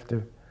have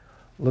to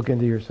look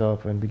into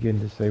yourself and begin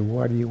to say,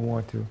 why do you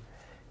want to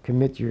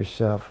commit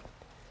yourself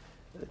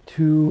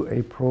to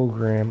a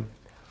program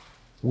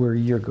where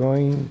you're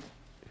going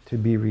to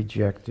be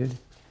rejected,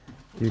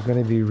 you're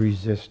going to be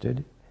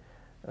resisted,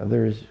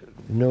 there's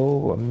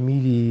no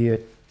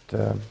immediate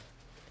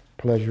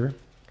pleasure.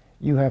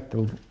 You have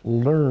to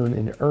learn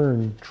and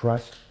earn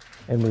trust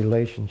and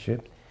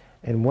relationship.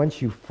 And once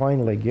you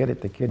finally get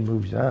it, the kid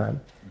moves on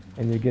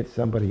and you get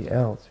somebody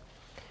else.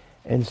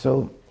 And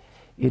so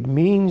it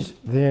means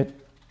that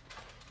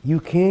you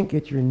can't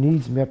get your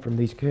needs met from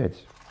these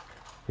kids.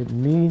 It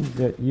means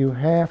that you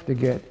have to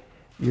get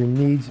your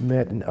needs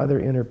met in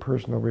other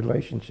interpersonal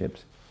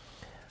relationships.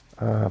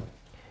 And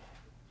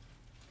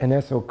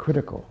that's so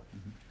critical.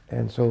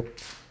 And so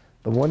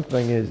the one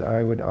thing is,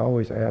 I would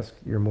always ask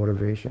your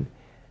motivation.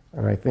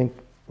 And I think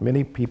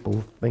many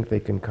people think they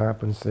can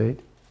compensate.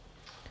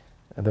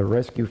 The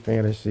rescue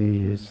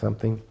fantasy is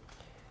something,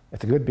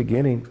 it's a good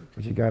beginning,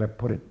 but you got to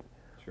put it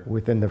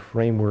within the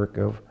framework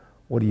of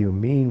what do you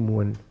mean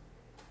when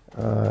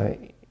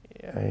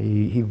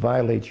he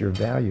violates your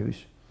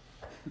values,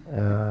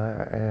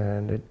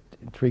 and it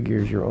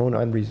triggers your own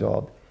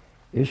unresolved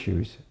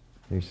issues,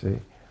 you see.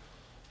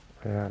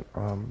 And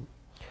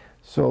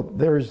so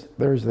there's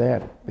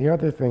that. The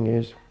other thing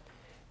is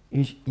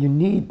you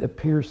need a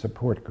peer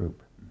support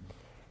group.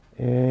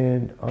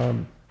 And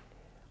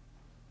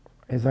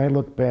as I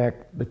look back,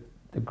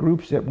 the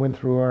groups that went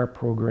through our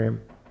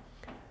program,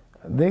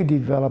 they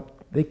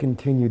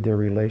continued their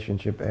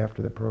relationship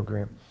after the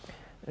program.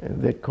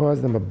 And that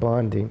caused them a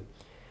bonding.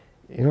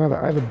 You know,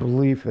 I have a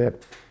belief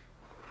that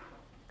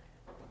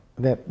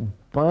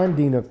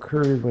bonding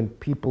occurs when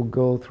people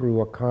go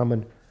through a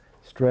common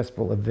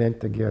stressful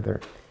event together.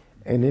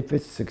 And if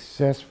it's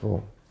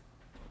successful,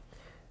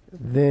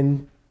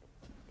 then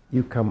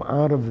you come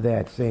out of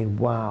that saying,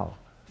 wow,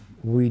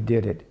 we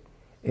did it.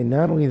 And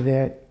not only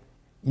that,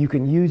 you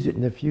can use it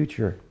in the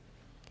future.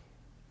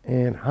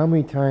 And how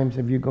many times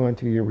have you gone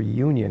to your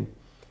reunion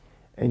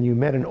and you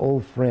met an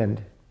old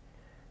friend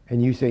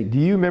and you say, do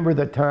you remember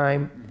the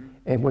time?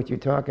 And what you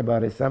talk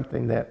about is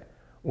something that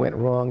went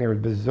wrong or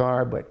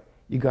bizarre, but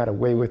you got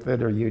away with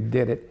it or you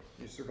did it.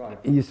 You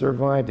survived. You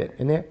survived it.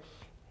 And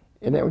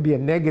that would be a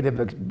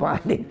negative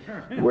bonding.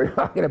 We're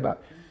talking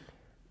about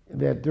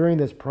that during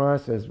this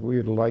process, we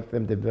would like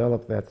them to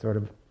develop that sort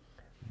of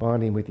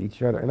bonding with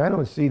each other. And I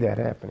don't see that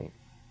happening.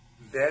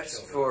 That's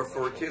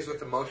for kids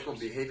with emotional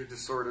behavior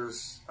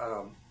disorders.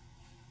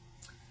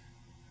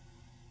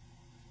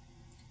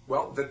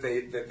 Well, that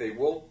they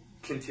will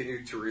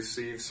continue to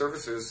receive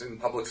services in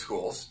public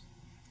schools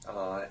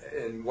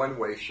in one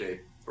way,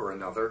 shape, or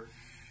another.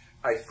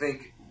 I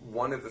think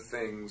one of the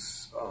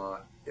things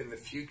in the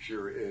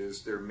future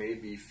is there may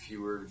be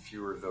fewer and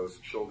fewer of those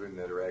children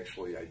that are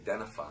actually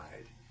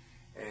identified.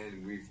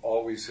 And we've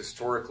always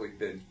historically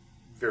been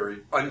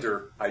very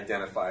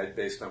under-identified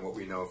based on what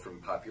we know from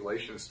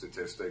population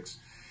statistics.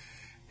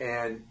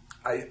 And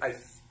I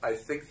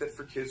think that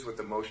for kids with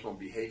emotional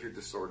behavior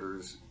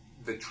disorders,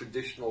 the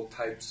traditional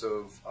types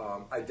of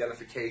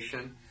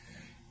identification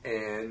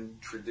and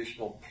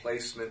traditional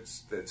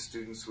placements that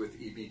students with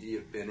EBD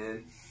have been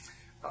in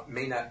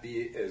may not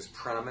be as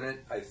prominent.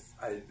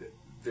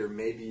 There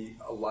may be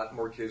a lot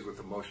more kids with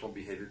emotional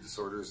behavior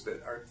disorders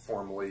that aren't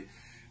formally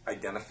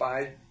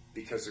identified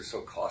because they're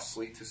so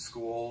costly to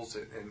schools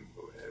and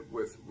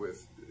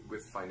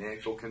with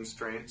financial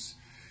constraints.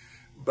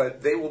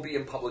 But they will be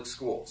in public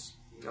schools.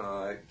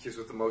 Kids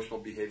with emotional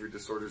behavior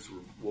disorders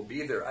will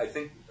be there. I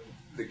think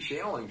the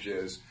challenge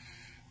is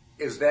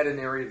that an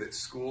area that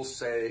schools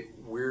say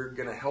we're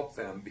going to help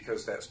them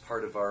because that's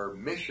part of our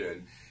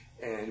mission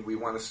and we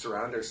want to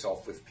surround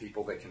ourselves with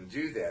people that can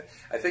do that.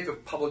 I think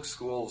if public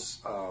schools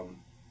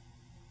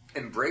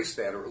embrace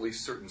that, or at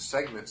least certain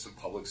segments of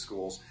public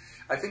schools,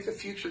 I think the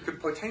future could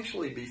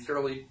potentially be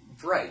fairly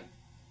bright,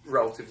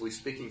 relatively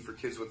speaking, for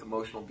kids with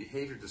emotional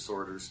behavior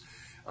disorders,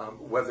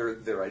 whether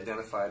they're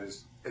identified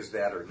as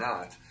that or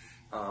not.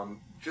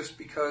 Just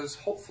because,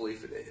 hopefully,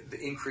 for the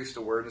increased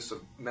awareness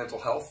of mental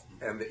health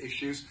and the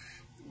issues,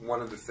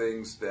 one of the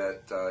things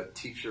that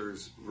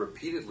teachers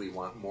repeatedly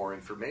want more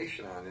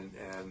information on,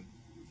 and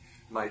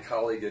my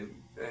colleague and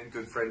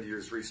good friend of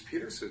yours, Reese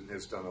Peterson,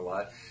 has done a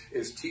lot,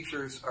 is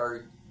teachers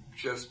are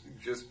just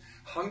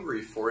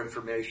hungry for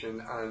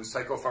information on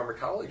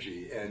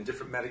psychopharmacology and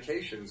different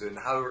medications and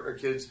how are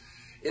kids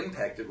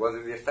impacted, what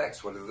are the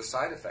effects, what are the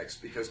side effects,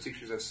 because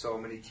teachers have so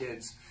many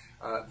kids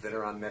that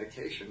are on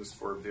medications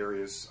for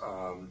various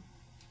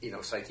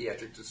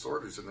psychiatric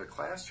disorders in their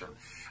classroom.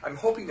 I'm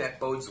hoping that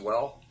bodes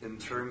well in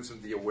terms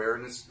of the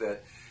awareness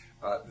that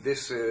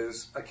this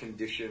is a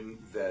condition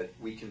that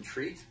we can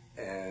treat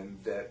and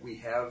that we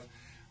have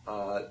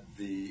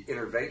the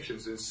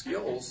interventions and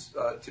skills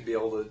to be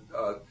able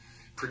to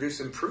produce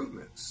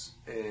improvements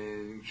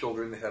in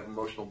children that have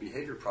emotional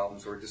behavior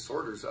problems or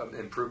disorders,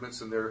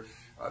 improvements in their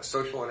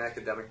social and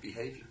academic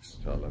behaviors.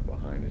 So I left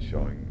behind is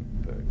showing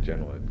the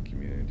general ed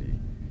community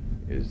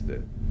is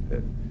that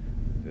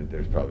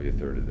there's probably a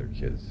third of their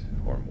kids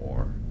or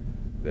more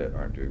that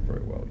aren't doing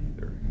very well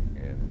either,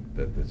 and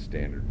that the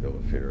standard bill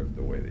of fare of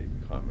the way they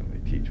commonly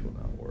teach will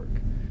not work.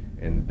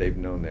 And they've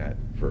known that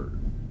for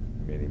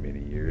many,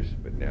 many years,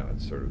 but now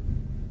it's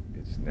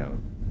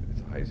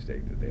it's a high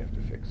stake that they have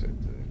to fix it,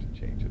 they have to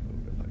change it a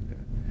little bit like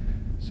that.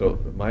 So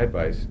my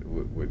advice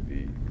would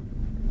be,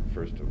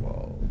 first of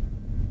all,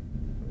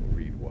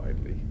 read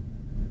widely.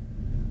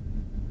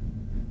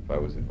 If I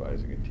was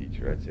advising a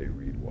teacher, I'd say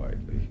read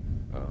widely.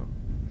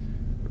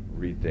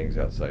 Read things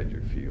outside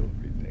your field,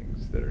 read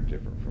things that are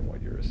different from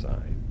what you're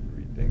assigned,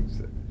 read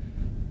things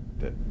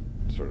that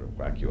sort of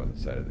whack you on the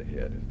side of the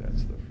head, if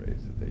that's the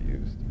phrase that they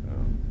used.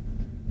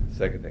 The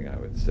second thing I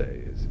would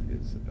say is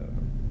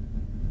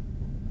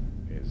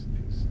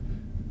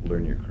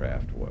learn your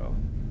craft well.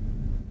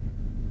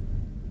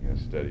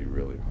 Study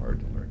really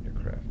hard to learn your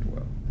craft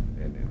well,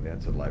 and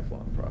that's a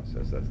lifelong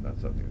process. That's not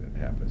something that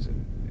happens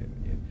in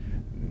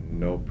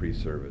no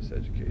pre-service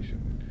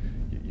education.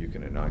 You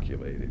can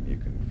inoculate it, you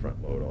can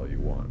front load all you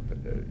want,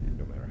 but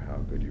no matter how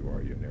good you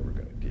are, you're never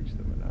going to teach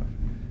them enough.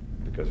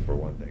 Because for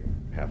one thing,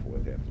 half of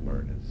what they have to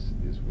learn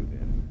is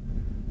within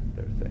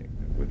their thing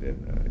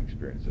within the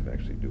experience of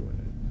actually doing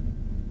it.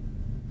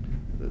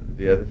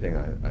 The other thing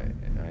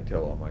I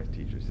tell all my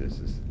teachers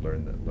is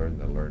learn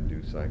the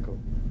learn-do cycle,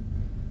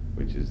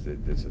 which is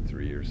that it's a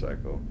 3-year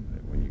cycle.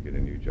 When you get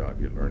a new job,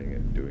 you're learning it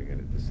and doing it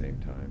at the same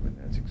time, and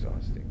that's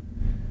exhausting.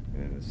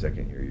 And in the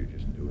second year, you're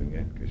just doing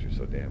it because you're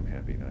so damn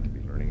happy not to be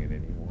learning it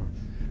anymore.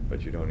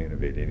 But you don't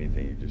innovate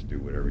anything, you just do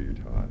whatever you're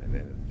taught. And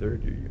then in the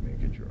third year, you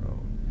make it your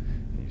own.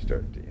 And you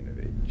start to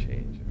innovate and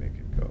change and make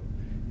it go.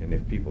 And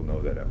if people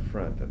know that up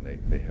front, then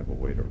they have a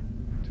way to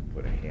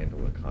put a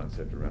handle, a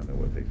concept around it,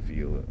 what they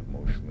feel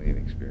emotionally and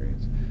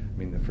experience. I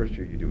mean, the first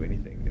year you do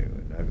anything new,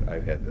 and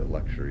I've had the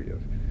luxury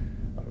of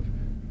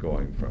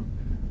going from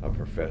a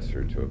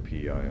professor to a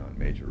PI on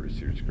major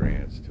research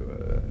grants to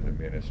an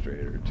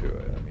administrator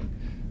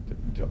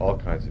to all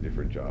kinds of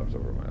different jobs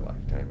over my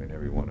lifetime, and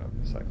every one of them,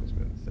 the cycle's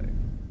been the same.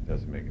 It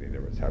doesn't make any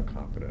difference how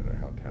competent or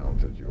how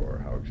talented you are,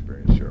 how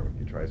experienced you are. When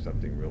you try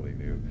something really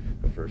new,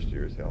 the first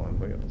year is hell on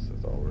wheels.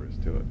 That's all there is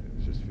to it.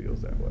 It just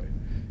feels that way.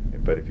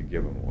 But if you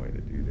give them a way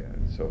to do that,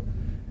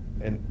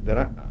 and then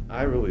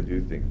I really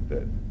do think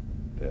that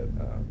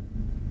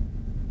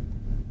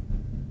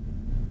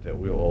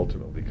we'll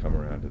ultimately come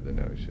around to the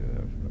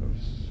notion of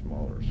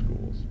smaller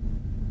schools,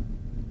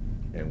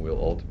 and we'll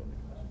ultimately.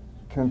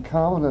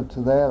 Concomitant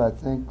to that, I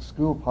think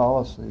school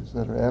policies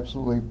that are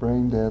absolutely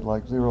brain dead,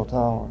 like zero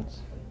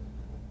tolerance,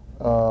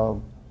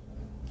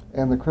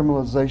 and the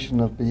criminalization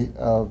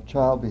of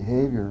child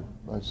behavior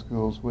by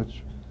schools,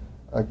 which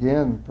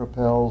again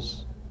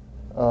propels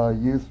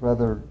youth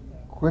rather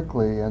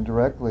quickly and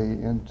directly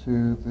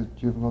into the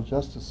juvenile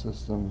justice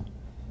system.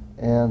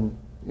 And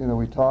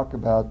we talk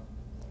about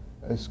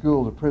a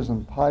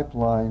school-to-prison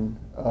pipeline,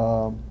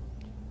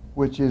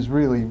 which is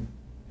really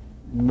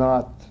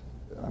not.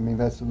 I mean,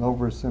 that's an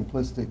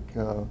oversimplistic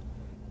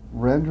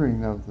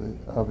rendering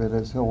of it,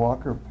 as Hill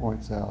Walker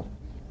points out.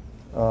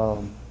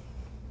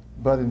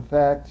 But in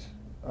fact,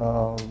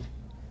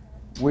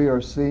 we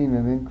are seeing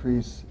an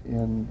increase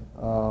in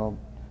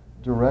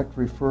direct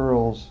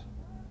referrals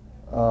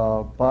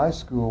by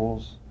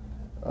schools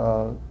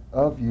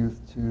of youth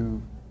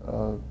to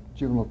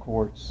juvenile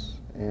courts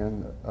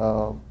and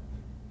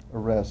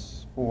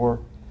arrests for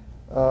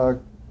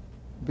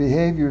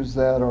behaviors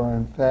that are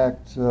in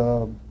fact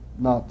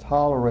not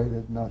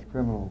tolerated, not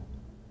criminal.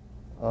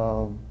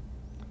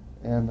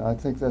 And I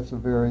think that's a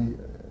very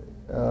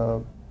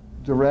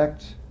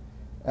direct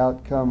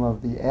outcome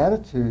of the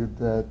attitude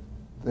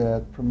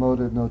that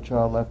promoted No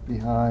Child Left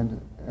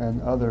Behind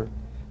and other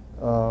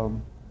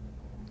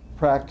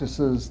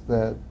practices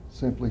that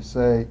simply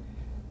say,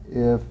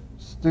 if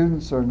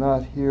students are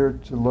not here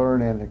to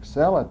learn and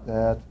excel at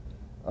that,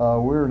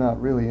 we're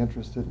not really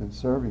interested in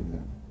serving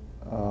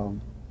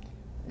them.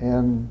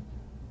 And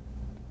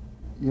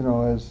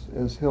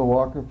as Hill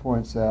Walker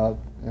points out,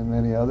 and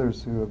many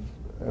others who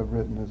have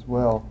written as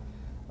well,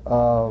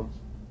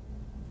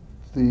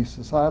 the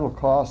societal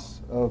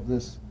costs of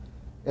this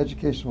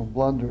educational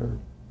blunder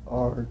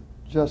are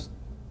just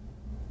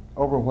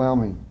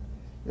overwhelming.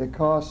 It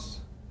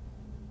costs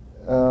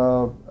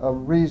a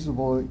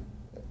reasonable,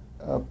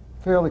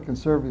 fairly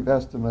conservative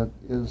estimate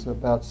is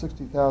about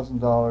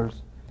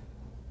 $60,000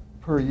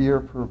 per year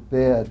per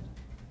bed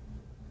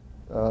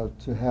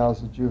to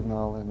house a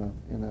juvenile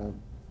in a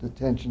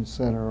detention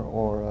center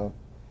or a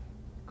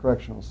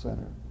correctional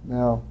center.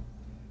 Now,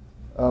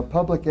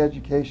 public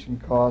education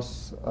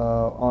costs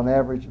on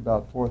average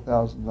about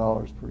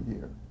 $4,000 per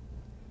year.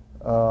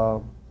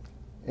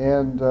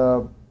 And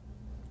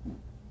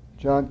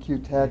John Q.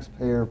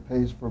 taxpayer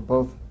pays for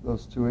both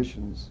those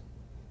tuitions.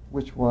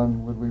 Which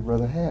one would we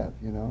rather have,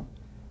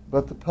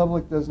 But the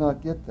public does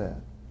not get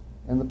that.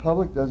 And the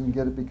public doesn't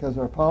get it because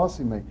our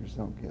policymakers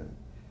don't get it.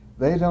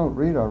 They don't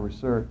read our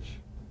research.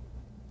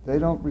 They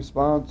don't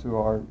respond to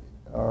our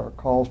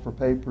calls for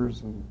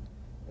papers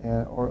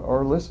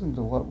or listen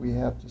to what we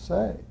have to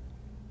say.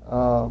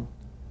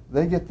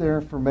 They get their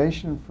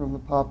information from the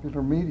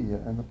popular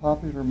media, and the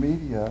popular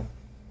media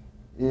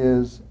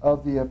is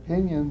of the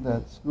opinion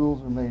that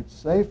schools are made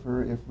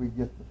safer if we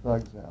get the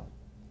thugs out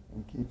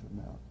and keep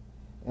them out.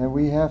 And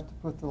we have to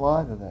put the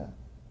lie to that.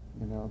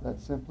 That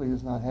simply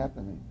is not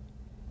happening.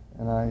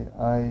 And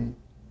I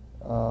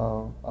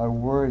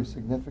worry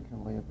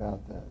significantly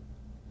about that.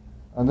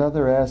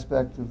 Another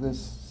aspect of this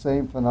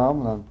same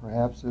phenomenon,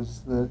 perhaps,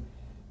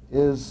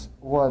 is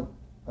what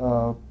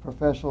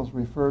professionals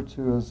refer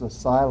to as a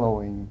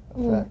siloing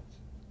effect.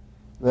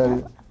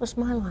 That was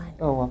my line.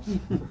 Oh, well.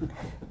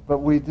 But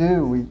we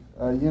do.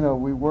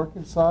 We work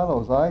in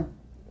silos. I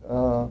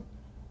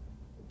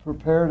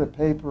prepared a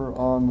paper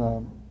on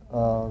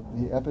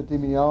the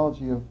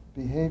epidemiology of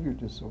behavior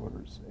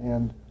disorders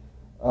and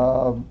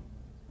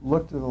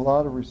looked at a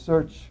lot of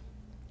research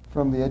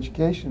from the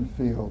education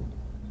field.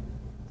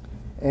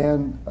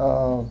 And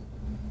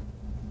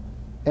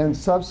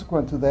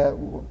subsequent to that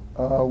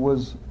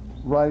was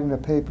writing a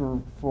paper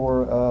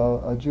for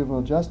a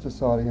juvenile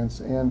justice audience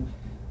and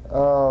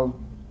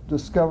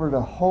discovered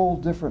a whole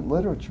different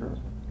literature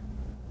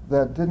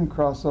that didn't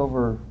cross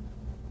over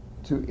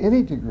to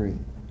any degree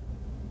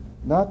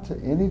not to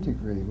any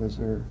degree was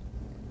there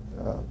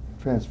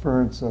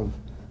transference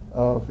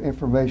of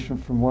information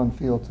from one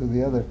field to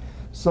the other.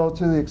 So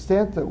to the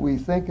extent that we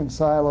think in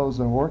silos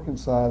and work in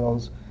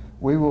silos,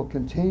 we will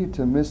continue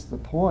to miss the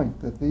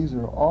point that these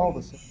are all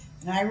the same.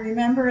 And I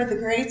remember the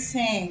great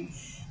saying,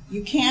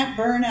 you can't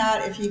burn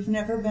out if you've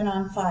never been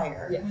on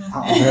fire. Yeah.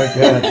 Oh, very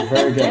good,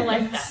 very good. I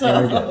like that.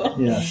 Very So,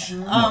 good. Yes.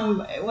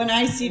 When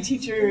I see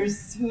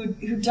teachers who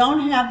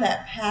don't have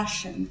that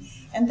passion,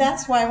 and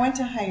that's why I went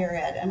to higher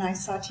ed, and I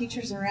saw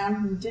teachers around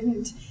who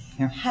didn't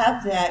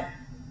have that,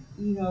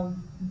 you know,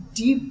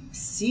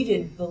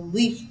 deep-seated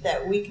belief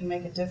that we can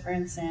make a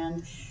difference,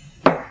 and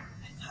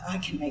I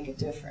can make a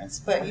difference.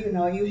 But, you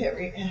know, you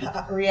hit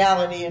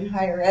reality in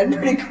higher ed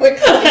pretty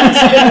quickly.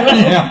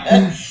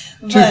 Yeah.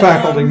 Two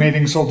faculty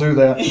meetings will do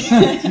that.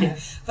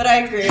 But I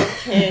agree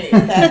with Katie,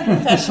 that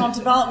professional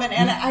development,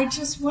 and I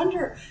just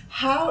wonder,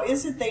 how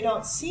is it they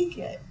don't seek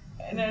it?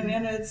 And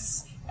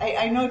it's,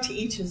 I know to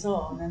each his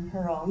own and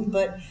her own,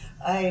 but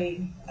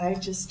I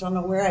just don't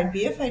know where I'd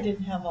be if I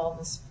didn't have all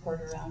the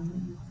support around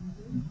me.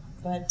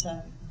 But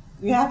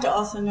you have to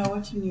also know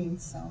what you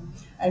need. So,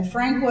 and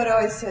Frank Wood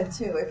always said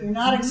too, if you're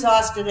not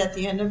exhausted at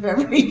the end of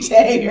every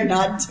day, you're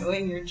not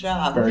doing your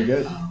job. Very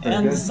good. Very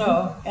and good.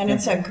 so, and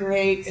it's a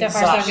great So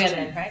exhaustion. far, so good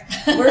then, right?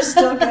 We're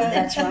still good.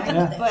 That's right.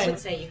 Yeah. I would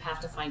say you have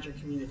to find your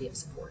community of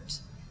support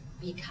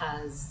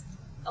because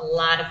a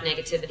lot of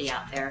negativity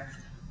out there.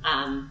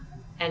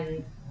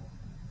 And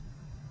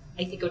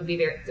I think it would be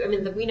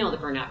we know the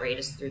burnout rate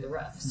is through the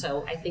roof.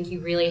 So I think you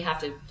really have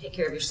to take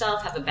care of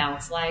yourself, have a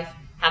balanced life,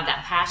 have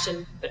that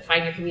passion, but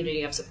find your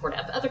community of support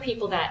of other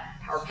people that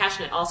are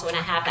passionate also and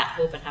have that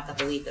hope and have that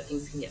belief that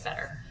things can get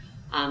better.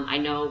 I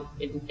know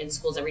in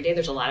schools every day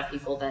there's a lot of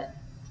people that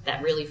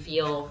really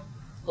feel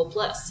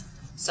hopeless.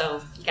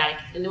 So you got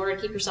to, in order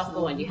to keep yourself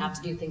going, you have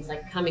to do things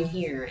like coming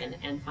here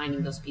and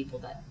finding those people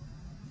that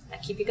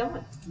keep you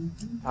going.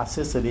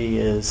 Toxicity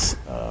is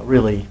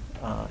really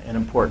an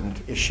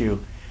important issue.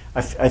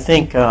 I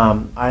think,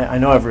 I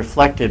know I've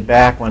reflected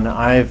back when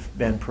I've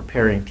been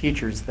preparing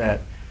teachers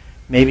that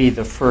maybe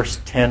the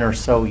first 10 or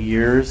so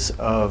years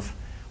of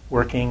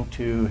working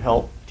to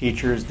help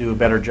teachers do a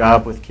better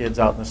job with kids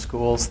out in the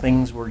schools,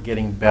 things were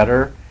getting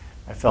better.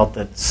 I felt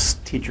that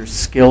teachers'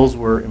 skills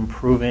were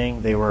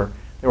improving. They were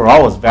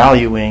always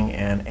valuing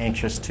and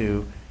anxious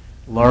to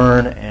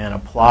learn and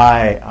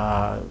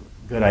apply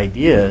good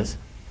ideas.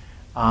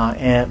 But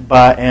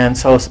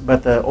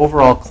the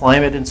overall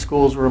climate in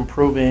schools were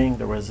improving.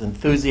 There was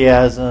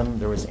enthusiasm,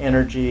 there was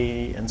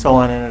energy, and so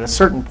on. And at a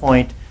certain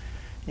point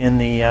in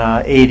the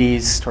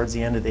 80s, towards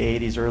the end of the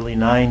 80s, early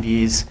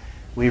 90s,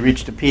 we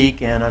reached a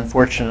peak, and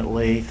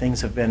unfortunately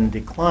things have been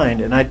declined.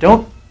 And I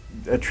don't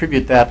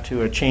attribute that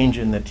to a change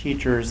in the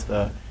teachers,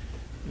 the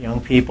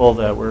young people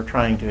that we're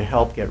trying to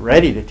help get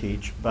ready to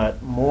teach,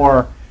 but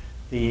more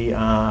the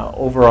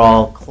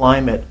overall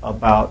climate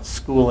about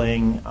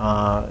schooling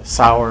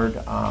soured.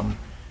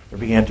 There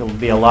began to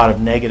be a lot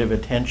of negative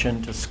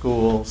attention to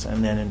schools,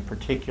 and then in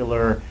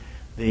particular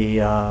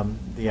the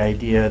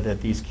idea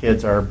that these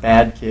kids are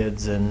bad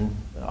kids and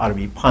ought to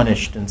be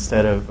punished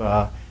instead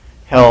of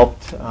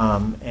helped.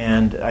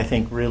 And I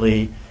think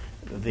really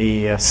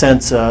the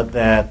sense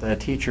that the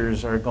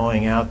teachers are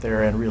going out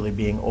there and really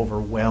being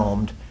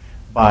overwhelmed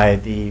by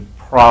the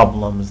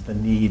problems, the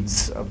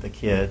needs of the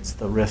kids,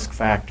 the risk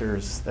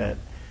factors that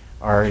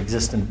are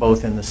existent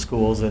both in the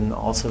schools and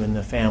also in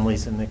the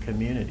families and the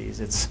communities.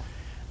 It's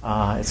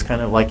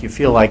kind of like you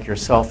feel like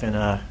yourself in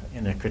a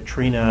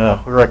Katrina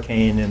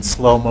hurricane in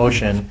slow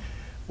motion,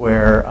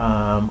 where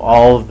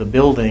all of the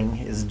building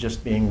is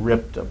just being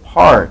ripped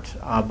apart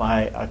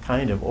by a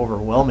kind of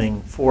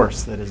overwhelming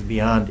force that is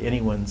beyond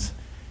anyone's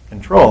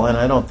control. And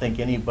I don't think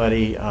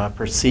anybody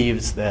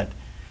perceives that.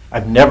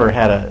 I've never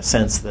had a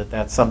sense that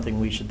that's something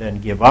we should then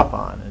give up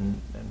on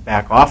and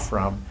back off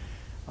from.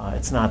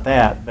 It's not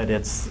that, but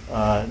it's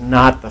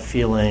not the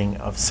feeling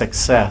of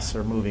success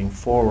or moving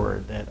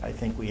forward that I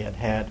think we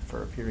had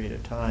for a period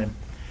of time.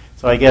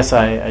 So I guess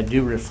I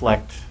do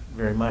reflect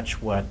very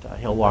much what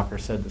Hill Walker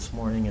said this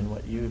morning and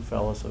what you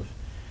fellows have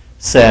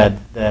said,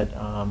 that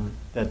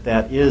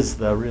that is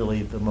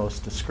really the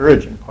most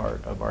discouraging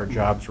part of our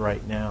jobs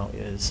right now,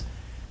 is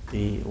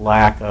the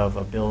lack of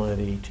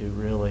ability to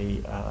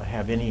really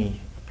have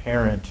any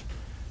apparent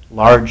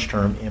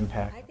large-term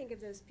impact. I think of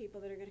those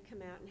people that are going to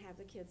come out and have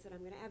the kids that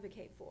I'm going to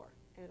advocate for,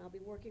 and I'll be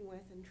working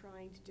with and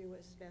trying to do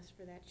what's best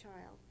for that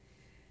child.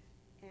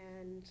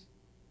 And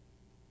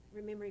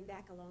remembering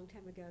back a long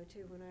time ago,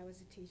 too, when I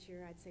was a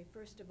teacher, I'd say,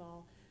 first of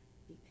all,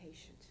 be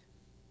patient.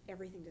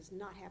 Everything does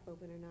not happen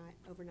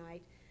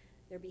overnight.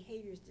 Their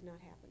behaviors do not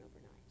happen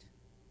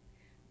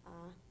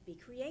overnight. Be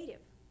creative.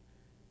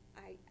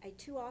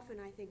 Too often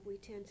I think we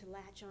tend to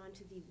latch on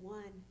to the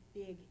one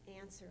big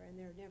answer, and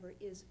there never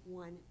is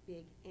one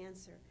big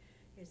answer.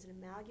 There's an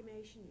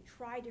amalgamation. You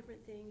try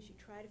different things. You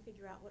try to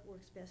figure out what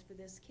works best for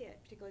this kid,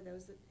 particularly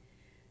those that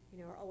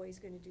are always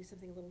going to do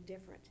something a little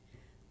different.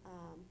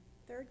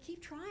 Third,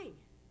 keep trying.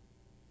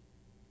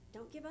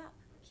 Don't give up.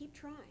 Keep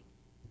trying.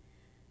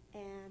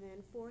 And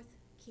then fourth,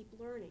 keep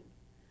learning.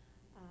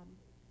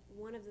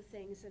 one of the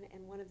things,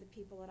 and one of the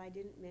people that I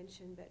didn't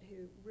mention, but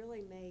who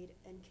really made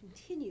and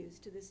continues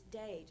to this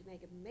day to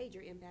make a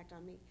major impact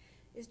on me,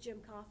 is Jim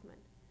Kaufman.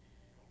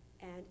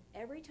 And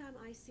every time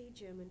I see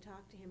Jim and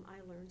talk to him,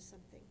 I learn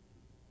something.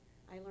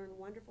 I learn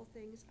wonderful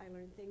things. I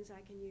learn things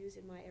I can use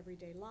in my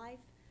everyday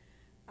life.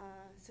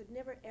 So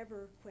never,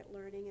 ever quit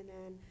learning. And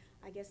then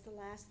I guess the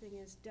last thing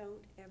is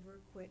don't ever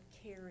quit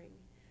caring.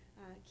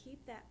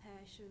 Keep that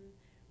passion.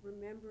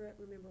 Remember it.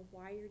 Remember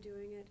why you're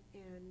doing it.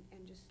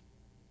 And just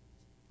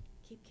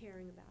keep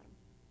caring about them.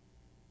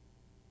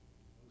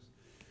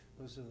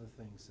 Those are the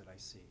things that I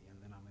see. And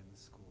then I'm in the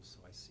schools, so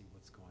I see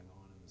what's going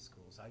on in the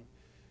schools. I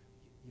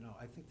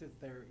think that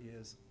there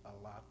is a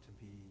lot to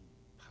be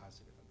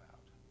positive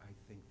about. I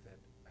think that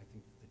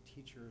the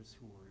teachers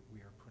who we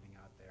are putting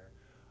out there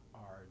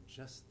are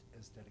just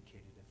as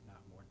dedicated, if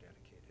not more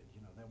dedicated.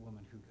 You know, that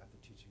woman who got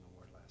the teaching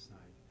award last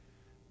night,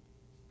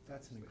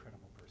 that's an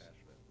incredible person.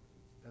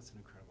 That's an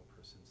incredible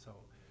person. So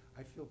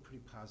I feel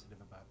pretty positive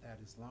about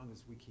that as long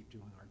as we keep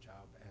doing our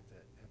job at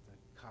the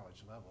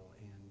college level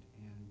and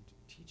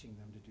teaching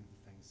them to do the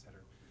things that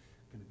are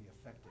going to be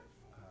effective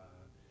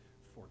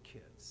for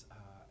kids.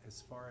 As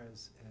far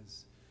as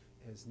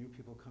new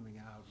people coming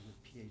out with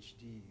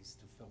PhDs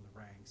to fill the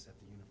ranks at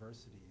the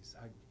universities,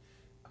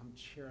 I'm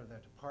chair of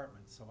that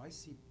department, so I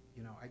see,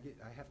 I get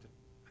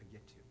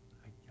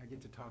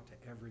to talk to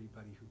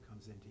everybody who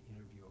comes in to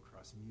interview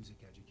across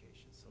music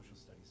education, social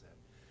studies ed,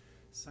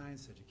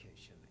 science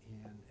education,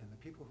 and the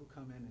people who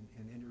come in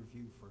and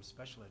interview for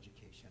special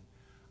education,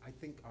 I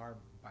think are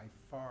by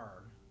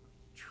far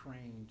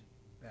trained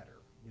better.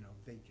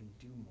 They can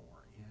do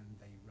more and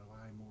they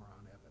rely more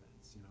on evidence.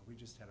 We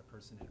just had a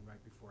person in right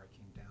before I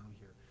came down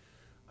here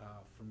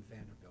from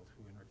Vanderbilt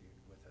who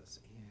interviewed with us,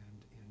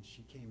 and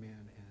she came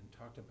in and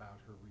talked about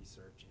her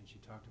research, and she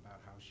talked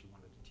about how she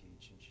wanted to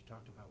teach, and she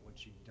talked about what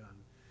she'd done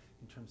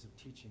in terms of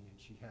teaching, and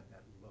she had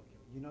that look.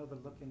 The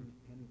look in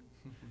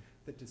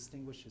that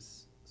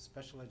distinguishes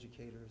special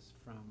educators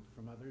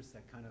from others.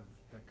 That kind of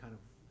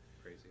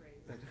crazy.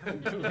 That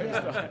kind of,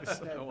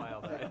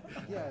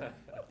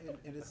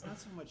 and it's not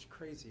so much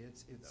crazy.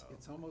 It's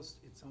almost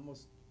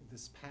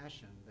this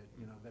passion that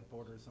that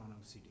borders on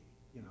OCD.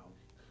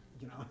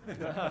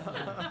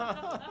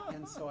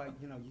 And so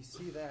you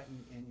see that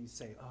and you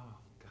say, oh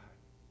God,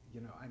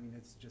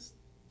 it's just,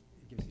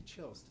 it gives you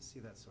chills to see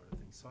that sort of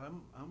thing. So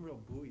I'm real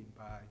buoyed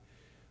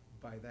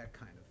by that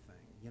kind of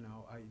thing.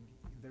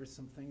 There's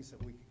some things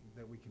that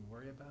we can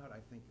worry about.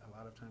 I think a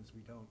lot of times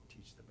we don't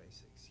teach the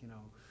basics.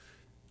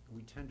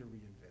 We tend to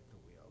reinvent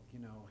the wheel.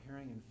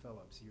 Herring and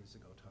Phillips years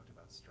ago talked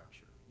about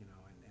structure,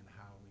 and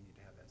how we need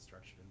to have that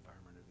structured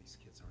environment or these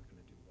kids aren't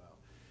going to do well.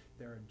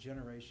 There are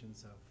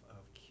generations of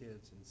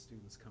kids and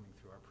students coming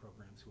through our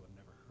programs who have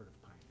never heard of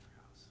Pioneer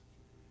House,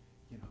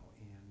 and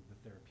the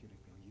therapeutic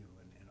milieu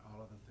and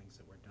all of the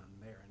things that were done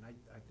there. And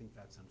I think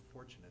that's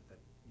unfortunate that,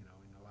 in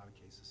a lot of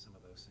cases, some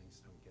of those things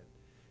don't get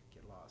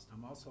lost.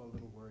 I'm also a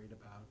little worried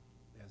about,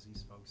 as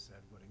these folks said,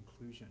 what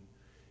inclusion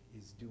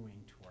is doing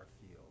to our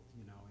field.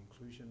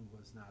 Inclusion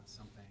was not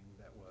something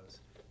that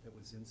was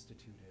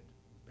instituted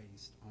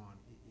based on,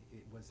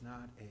 it was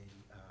not a,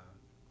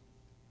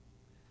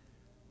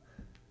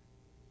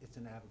 it's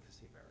an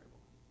advocacy variable.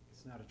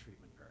 It's not a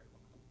treatment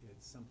variable.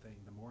 It's something,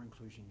 the more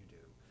inclusion you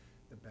do,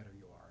 the better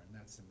you are, and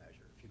that's the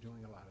measure. If you're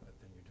doing a lot of it,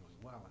 then you're doing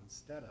well.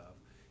 Instead of,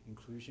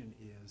 inclusion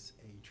is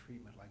a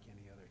treatment like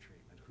any other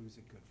treatment.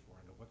 Who's it good for,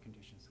 under what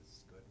conditions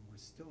is it good? And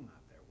we're still not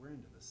there. We're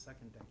into the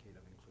second decade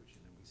of inclusion,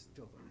 and we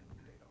still don't have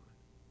any data on it.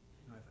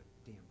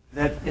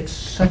 That it's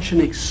such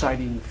an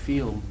exciting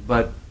field,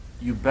 but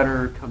you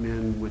better come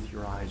in with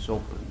your eyes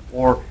open.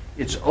 Or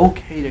it's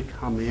okay to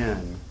come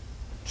in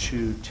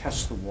to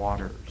test the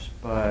waters,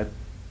 but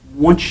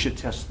once you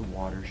test the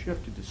waters, you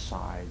have to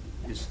decide,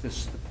 is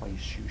this the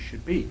place you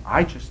should be?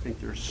 I just think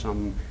there's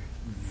some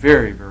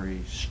very,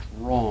 very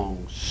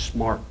strong,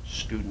 smart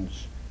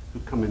students who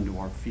come into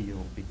our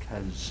field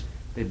because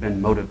they've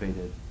been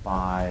motivated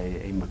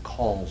by a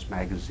McCall's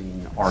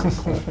magazine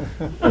article,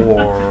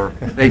 or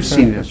they've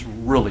seen this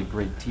really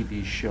great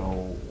TV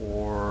show,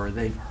 or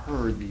they've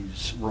heard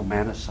these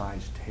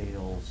romanticized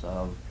tales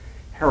of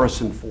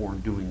Harrison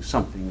Ford doing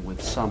something with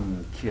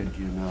some kid,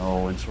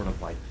 and sort of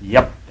like,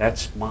 yep,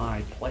 that's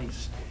my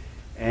place.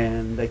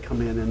 And they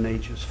come in and they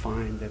just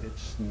find that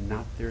it's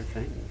not their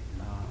thing.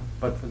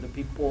 But for the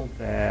people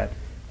that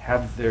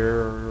have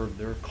their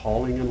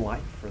calling in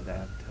life for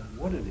that,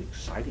 what an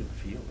exciting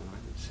field. And I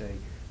would say,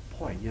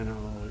 boy,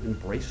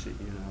 embrace it,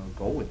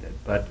 go with it,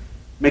 but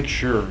make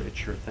sure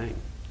it's your thing.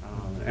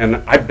 And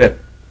I bet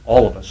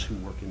all of us who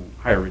work in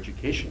higher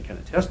education can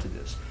attest to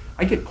this.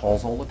 I get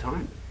calls all the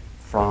time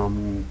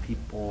from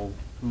people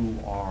who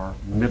are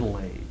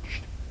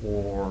middle-aged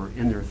or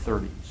in their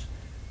 30s,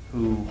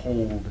 who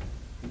hold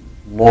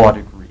law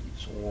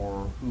degrees,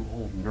 or who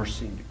hold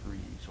nursing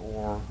degrees,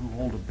 or who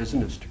hold a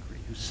business degree,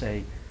 who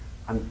say,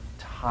 I'm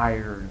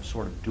tired of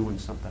sort of doing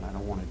something I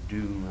don't want to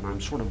do, and I'm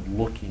sort of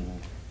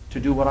looking to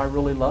do what I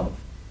really love.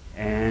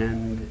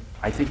 And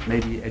I think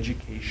maybe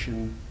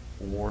education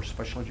or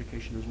special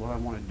education is what I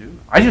want to do.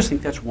 I just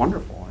think that's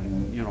wonderful.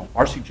 And, you know,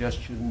 our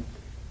suggestion,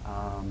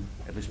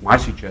 at least my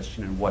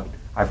suggestion and what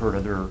I've heard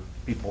other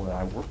people that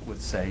I work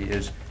with say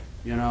is,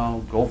 you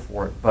know, go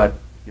for it. But,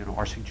 you know,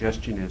 our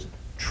suggestion is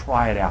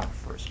try it out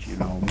first, you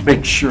know.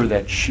 Make sure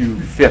that shoe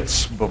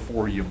fits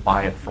before you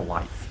buy it for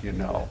life, you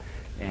know.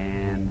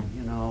 And,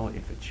 you know,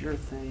 if it's your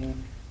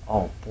thing,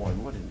 oh boy,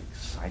 what an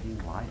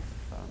exciting life.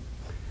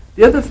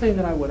 The other thing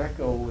that I would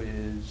echo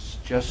is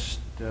just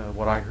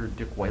what I heard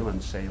Dick Whalen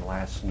say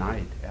last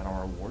night at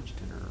our awards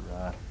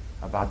dinner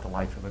about the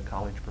life of a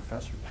college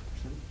professor.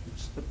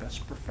 It's the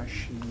best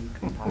profession you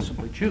can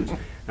possibly choose.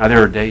 Now,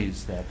 there are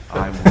days that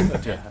I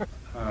would...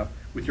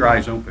 with your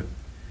eyes open.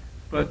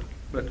 But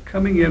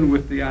coming in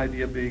with the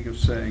idea being of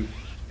saying,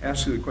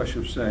 asking the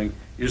question of saying,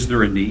 is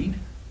there a need?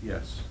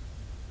 Yes.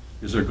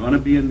 Is there going to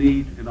be a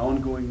need, an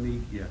ongoing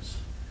need? Yes.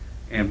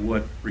 And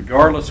what,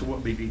 regardless of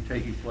what may be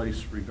taking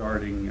place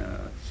regarding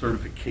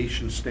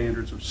certification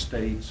standards of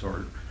states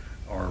or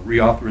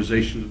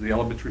reauthorization of the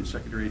Elementary and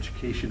Secondary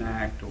Education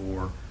Act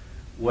or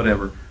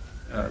whatever,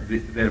 that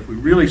if we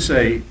really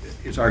say,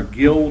 is our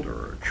guild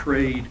or our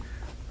trade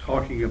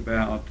talking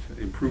about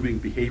improving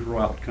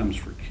behavioral outcomes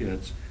for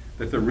kids,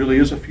 that there really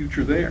is a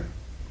future there,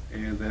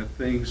 and that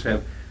things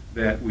have,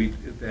 depending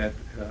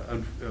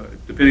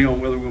on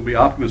whether we're going to be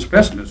optimists or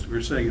pessimists,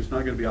 we're saying it's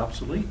not going to be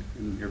obsolete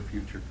in the near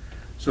future.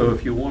 So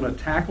if you want to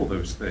tackle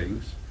those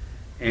things,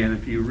 and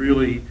if you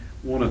really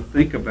want to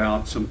think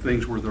about some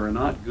things where there are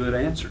not good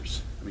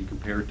answers, I mean,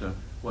 compared to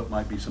what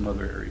might be some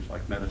other areas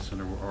like medicine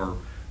or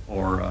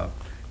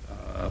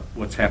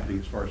what's happening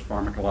as far as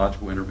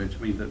pharmacological intervention.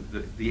 I mean,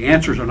 the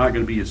answers are not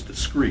going to be as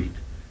discrete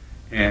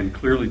and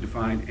clearly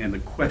defined, and the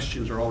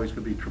questions are always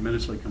going to be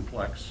tremendously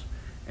complex.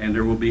 And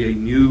there will be a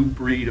new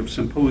breed of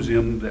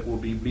symposium that will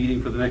be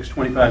meeting for the next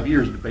 25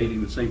 years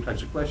debating the same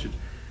types of questions.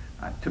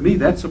 To me,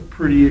 that's a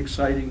pretty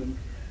exciting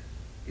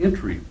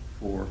entry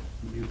for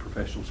new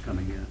professionals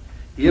coming in.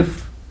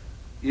 If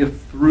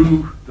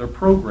through their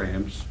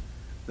programs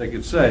they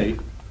could say,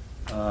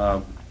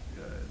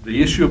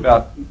 the issue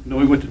about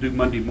knowing what to do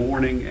Monday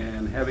morning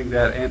and having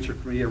that answer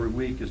for me every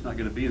week is not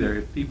going to be there.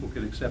 If people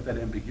can accept that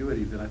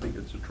ambiguity, then I think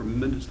it's a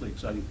tremendously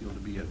exciting field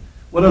to be in.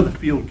 What other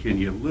field can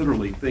you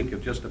literally think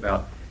of just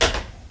about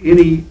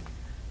any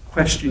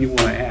question you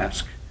want to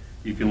ask?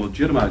 You can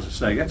legitimize it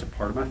saying, that's a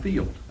part of my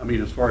field. I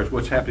mean, as far as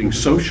what's happening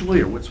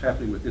socially or what's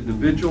happening with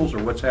individuals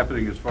or what's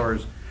happening as far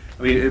as,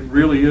 I mean, it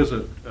really is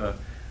an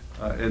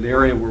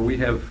area where we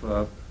have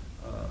a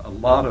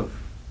lot of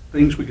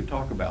things we could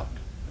talk about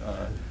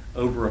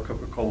over a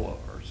Coca-Cola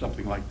or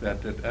something like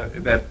that.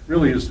 That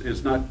really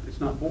is not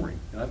boring,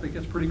 and I think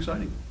it's pretty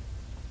exciting.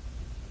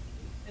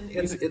 And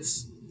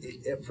it's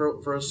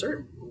for a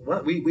certain.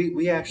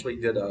 We actually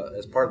did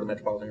as part of the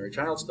Metropolitan Area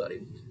Child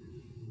Study,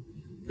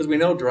 because we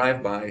know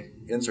drive-by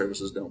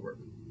in-services don't work,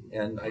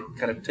 and I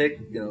kind of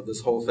take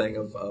this whole thing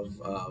of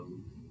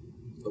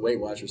the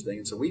Weight Watchers thing,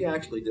 and so we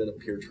actually did a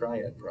peer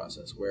triad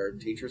process where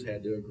teachers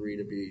had to agree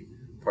to be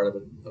part of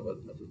a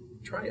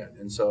triad,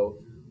 and so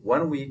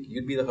 1 week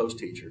you'd be the host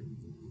teacher.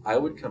 I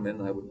would come in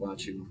and I would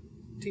watch you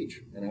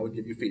teach, and I would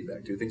give you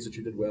feedback, 2 things that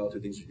you did well, 2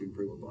 things that you could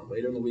improve upon.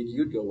 Later in the week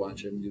you'd go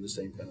watch him and do the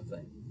same kind of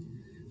thing.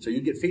 So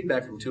you'd get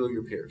feedback from 2 of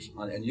your peers,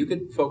 and you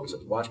could focus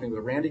it. Watch me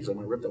with Randy, because I'm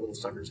going to rip that little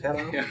sucker's head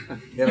off.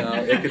 Yeah.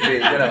 It could be,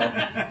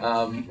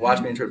 watch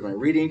me in terms of my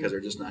reading, because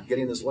they're just not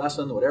getting this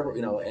lesson, whatever,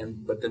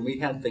 but then we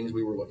had things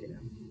we were looking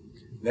at.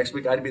 Next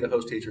week I'd be the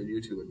host teacher, and you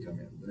 2 would come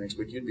in. The next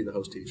week you'd be the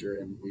host teacher,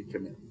 and we'd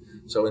come in.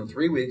 So in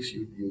 3 weeks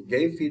you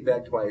gave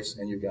feedback twice,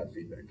 and you got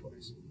feedback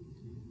twice.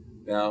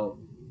 Now,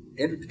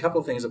 a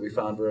couple of things that we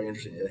found very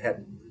interesting. It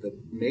had the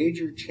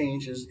major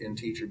changes in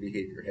teacher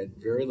behavior had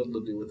very little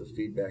to do with the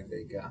feedback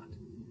they got.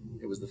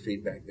 It was the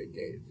feedback they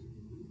gave.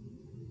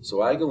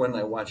 So I go in and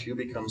I watch you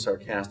become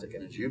sarcastic,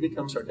 and as you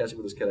become sarcastic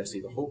with this kid, I see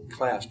the whole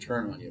class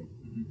turn on you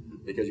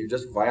because you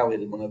just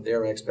violated one of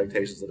their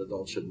expectations that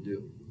adults shouldn't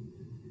do.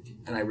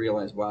 And I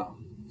realized, wow,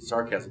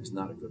 sarcasm is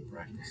not a good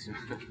practice.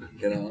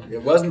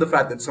 It wasn't the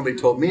fact that somebody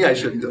told me I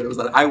shouldn't do it. It was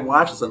that I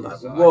watched this and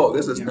thought, whoa,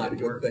 this is not a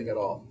good thing at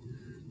all.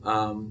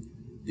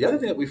 The other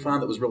thing that we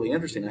found that was really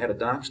interesting, I had a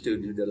doc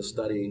student who did a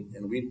study,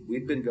 and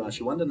we'd been gone.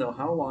 She wanted to know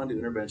how long do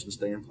interventions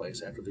stay in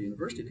place after the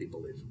university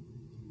people leave.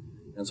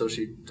 And so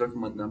she took a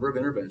number of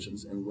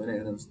interventions and went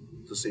in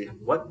to see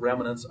what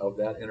remnants of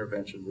that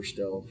intervention were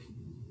still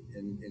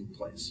in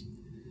place.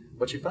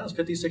 What she found is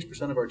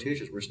 56% of our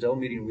teachers were still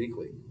meeting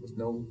weekly with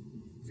no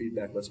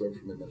feedback whatsoever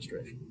from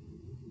administration.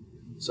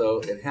 So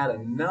it had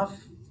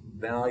enough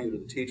value to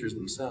the teachers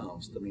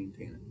themselves to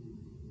maintain it.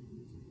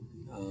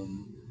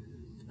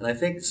 And I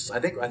think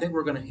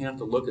we're going to have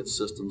to look at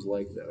systems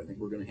like that. I think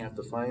we're going to have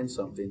to find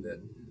something that,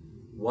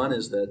 one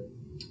is that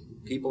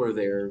people are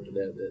there,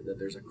 that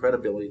there's a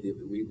credibility,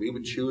 that we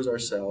would choose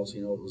ourselves.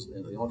 It was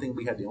the only thing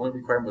we had. The only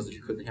requirement was that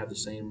you couldn't have the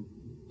same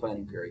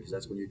planning period, because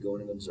that's when you'd go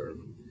in and observe.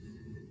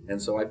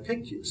 And so I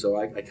picked you. So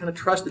I kind of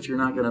trust that you're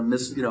not going to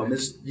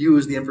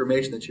misuse the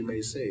information that you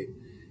may see.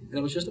 And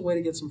it was just a way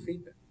to get some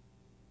feedback.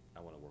 I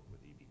want to work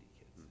with EBD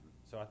kids.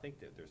 So I think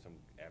that there's some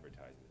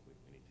advertising that we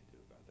need to do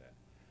about that.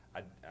 I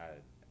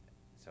I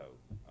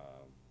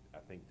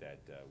think that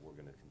we're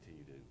going to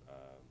continue to,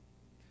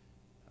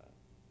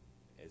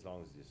 as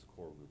long as this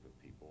core group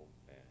of people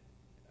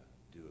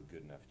do a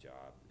good enough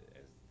job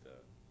as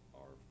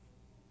our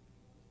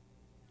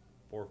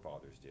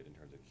forefathers did in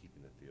terms of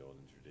keeping the field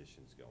and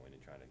traditions going and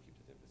trying to keep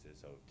this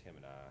emphasis. So if Tim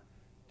and I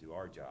do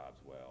our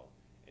jobs well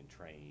and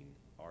train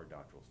our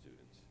doctoral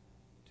students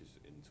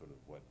in sort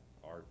of what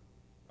our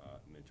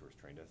mentors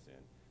trained us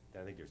in, then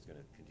I think there's going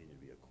to continue to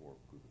be a core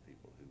group of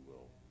people who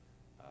will,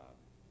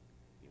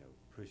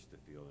 push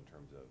the field in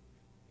terms of,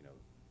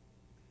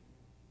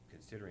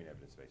 considering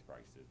evidence-based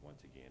practices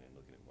once again and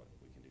looking at what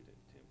we can do to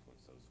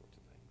influence those sorts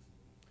of things.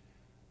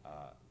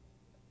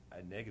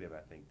 A negative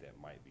I think that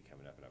might be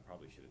coming up, and I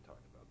probably should have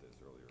talked about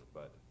this earlier,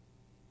 but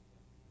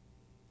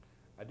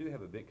I do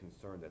have a bit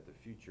concerned that the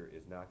future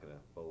is not going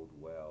to bode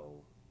well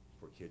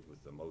for kids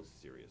with the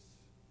most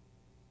serious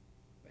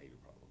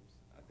behavior problems.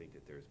 I think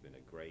that there's been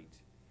a great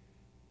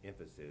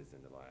emphasis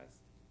in the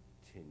last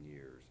 10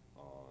 years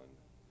on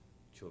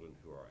children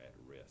who are at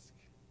risk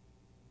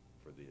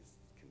for this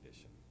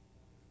condition.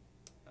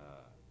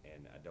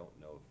 And I don't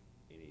know of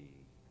any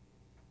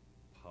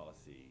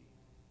policy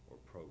or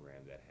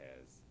program that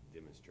has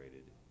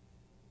demonstrated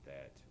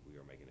that we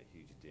are making a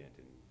huge dent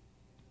in,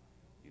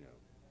 the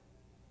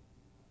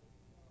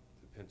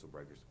pencil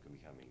breakers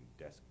becoming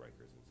desk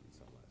breakers in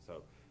some way.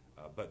 So,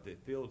 but the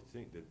field,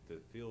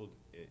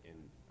 in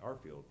our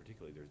field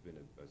particularly, there's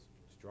been a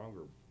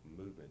stronger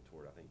movement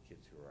toward, I think,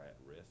 kids who are at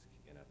risk,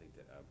 and I think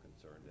that I'm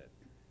concerned that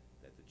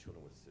the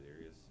children with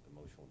serious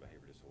emotional and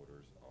behavior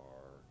disorders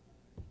are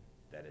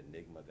that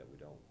enigma that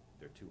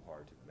they're too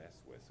hard to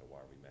mess with, so why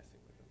are we messing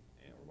with them?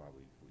 And or why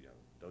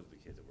those are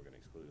the kids that we're going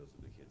to exclude, those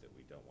are the kids that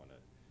we don't want to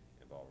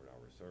involve in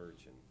our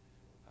research, and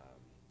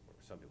or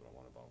some people don't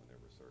want to involve in their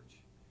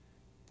research.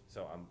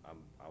 So I'm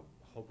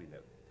hoping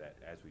that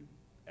as we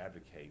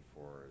advocate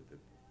for the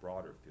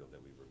broader field,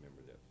 that we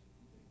remember that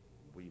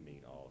we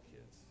mean all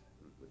kids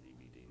with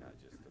EBD, not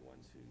just the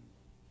ones who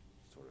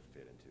sort of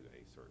fit into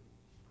a certain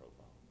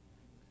profile.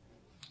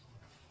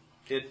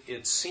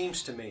 It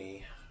seems to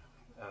me,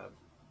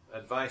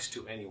 advice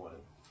to anyone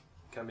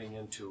coming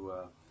into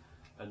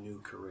a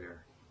new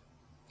career,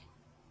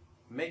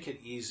 make it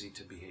easy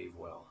to behave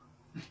well.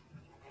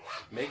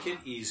 Make it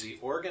easy.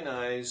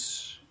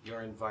 Organize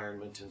your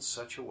environment in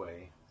such a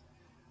way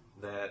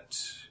that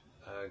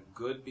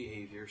good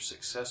behavior,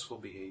 successful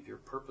behavior,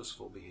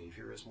 purposeful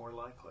behavior is more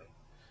likely.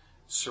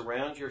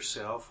 Surround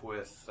yourself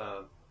with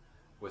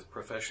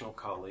professional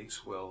colleagues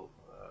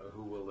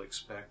who will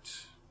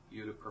expect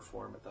you to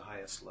perform at the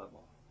highest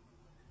level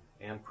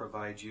and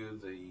provide you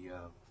the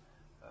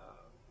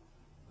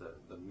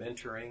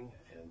mentoring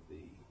and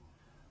the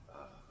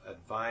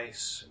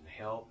advice and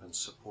help and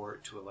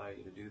support to allow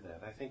you to do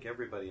that. I think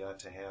everybody ought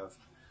to have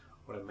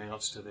what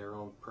amounts to their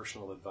own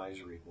personal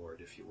advisory board,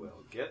 if you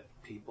will. Get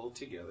people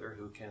together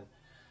who can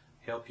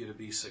help you to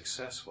be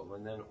successful,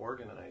 and then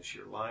organize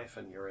your life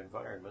and your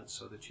environment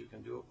so that you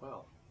can do it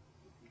well.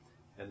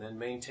 And then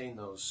maintain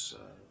those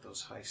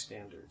high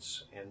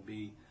standards and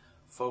be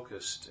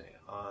focused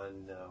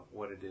on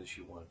what it is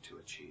you want to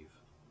achieve.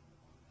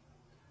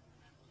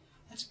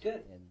 That's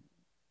good. And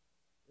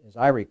as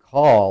I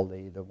recall,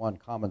 the one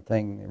common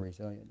thing the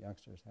resilient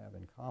youngsters have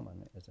in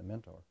common is a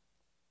mentor.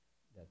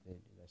 That they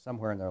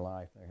somewhere in their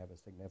life they have a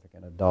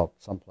significant adult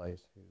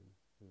someplace who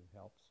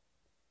helps.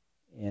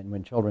 And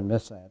when children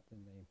miss that,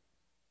 then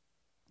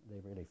they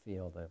really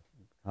feel the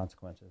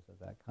consequences of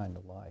that kind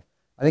of life.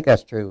 I think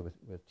that's true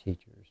with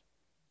teachers.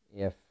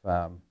 If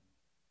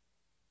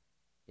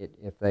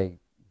they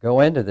go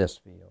into this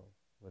field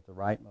with the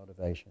right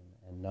motivation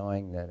and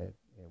knowing that it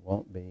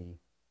won't be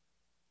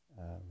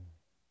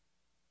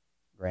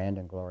grand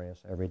and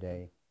glorious every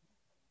day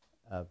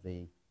of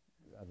the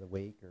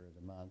week or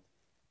the month,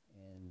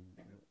 and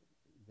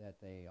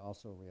that they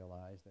also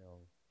realize there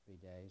will be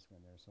days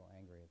when they're so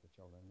angry at the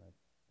children that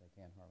they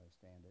can't hardly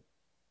stand it.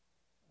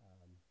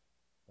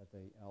 But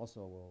they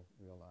also will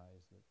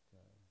realize that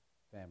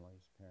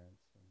families,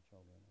 parents, and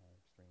children are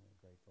extremely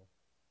grateful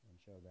and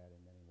show that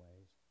in many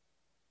ways.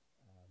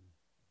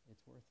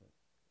 It's worth it.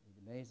 It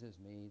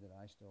amazes me that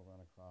I still run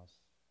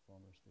across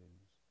former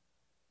students,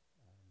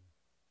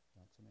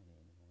 not so many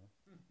anymore,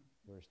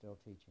 who are still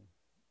teaching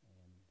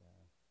and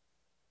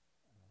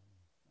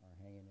are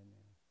hanging in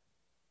there.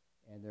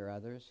 And there are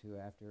others who,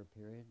 after a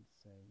period,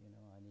 say,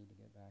 I need to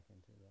get back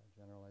into the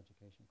general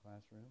education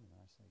classroom, and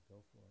I say,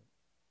 go for it.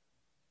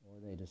 Or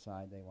they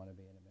decide they want to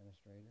be an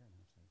administrator, and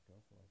I say, go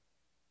for it.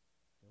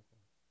 Go for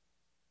it.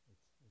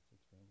 It's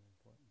extremely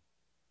important.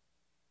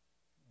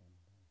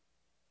 And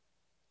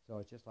so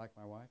it's just like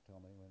my wife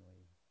told me when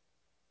we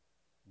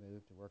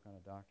moved to work on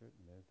a doctorate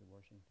and moved to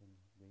Washington,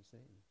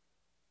 D.C. We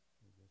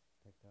just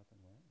picked up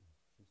and went, and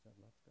she said,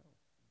 let's go.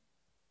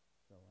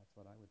 So that's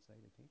what I would say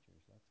to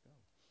teachers, let's go.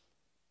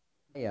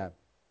 Yeah,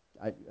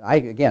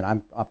 again,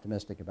 I'm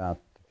optimistic about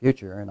the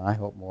future, and I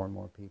hope more and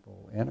more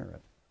people enter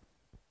it.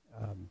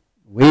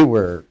 We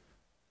were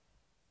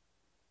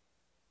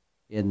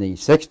in the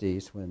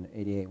 60s when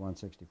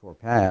 88-164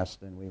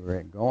 passed, and we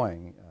were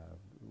going.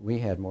 we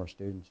had more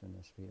students in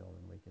this field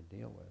than we could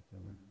deal with.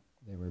 And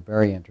they were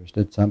very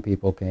interested. Some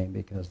people came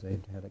because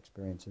they'd had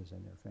experiences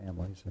in their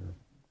families,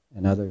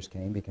 and others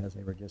came because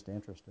they were just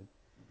interested.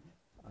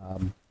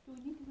 Do we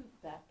need to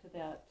move back to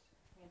that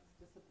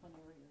transdisciplinary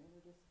or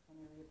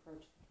interdisciplinary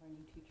approach to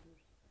training teachers?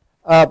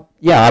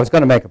 Yeah, I was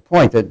going to make a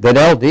point that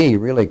LD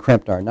really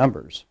crimped our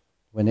numbers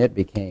when it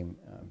became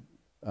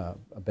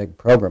a big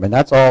program, and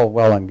that's all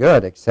well and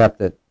good, except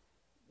that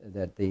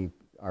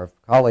our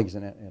colleagues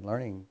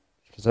in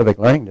specific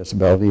learning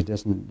disabilities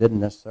didn't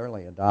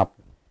necessarily adopt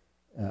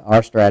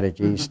our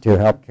strategies to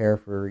help care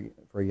for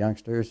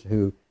youngsters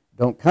who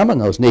don't come in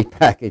those neat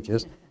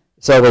packages.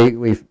 So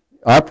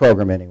our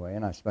program anyway,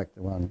 and I expect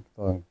the one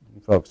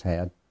folks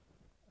have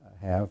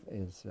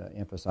is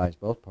emphasize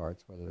both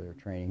parts, whether they're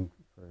training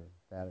for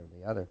that or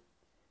the other.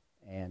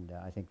 And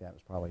I think that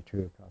was probably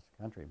true across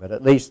the country. But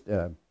at least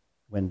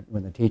when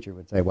the teacher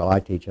would say, well, I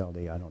teach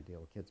LD, I don't deal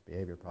with kids'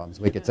 behavior problems,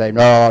 we could say,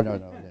 no, it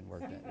didn't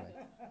work that way.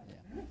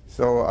 Yeah.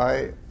 So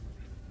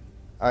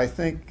I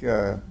think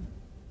in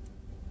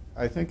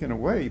a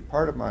way,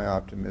 part of my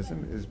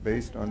optimism is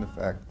based on the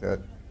fact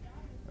that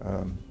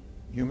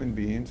human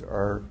beings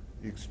are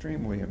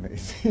extremely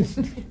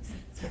amazing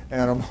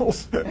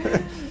animals,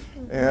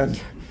 and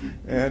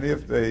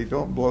if they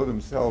don't blow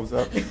themselves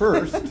up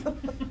first,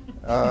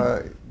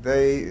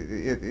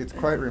 it's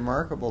quite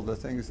remarkable the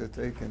things that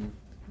they can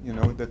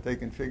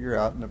figure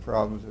out and the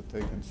problems that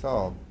they can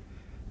solve.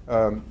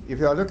 If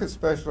you look at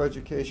special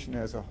education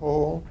as a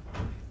whole,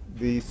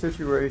 the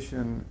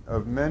situation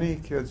of many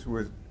kids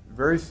with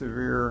very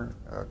severe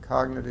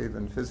cognitive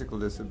and physical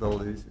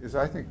disabilities is,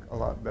 I think, a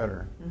lot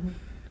better. Mm-hmm.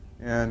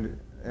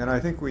 And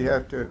I think we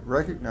have to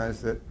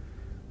recognize that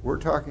we're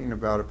talking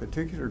about a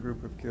particular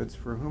group of kids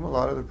for whom a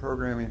lot of the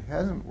programming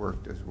hasn't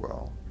worked as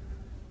well.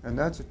 And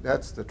that's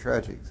the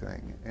tragic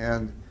thing.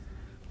 And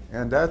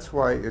that's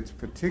why it's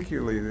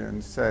particularly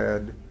then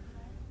sad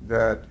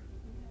that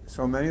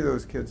so many of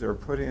those kids are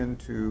put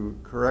into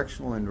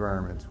correctional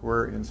environments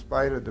where, in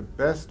spite of the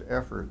best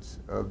efforts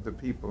of the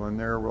people, and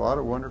there are a lot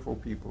of wonderful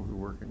people who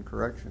work in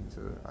corrections,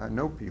 I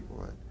know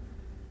people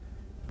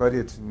but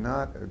it's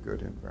not a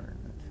good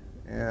environment.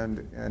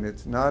 And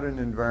it's not an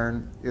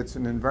environment, it's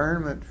an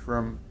environment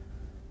from,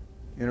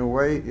 in a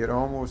way, it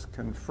almost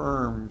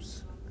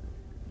confirms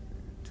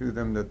to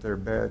them that they're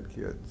bad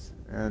kids.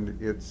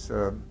 And it's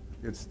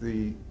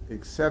the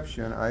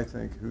exception, I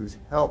think, who's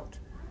helped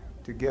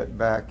to get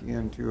back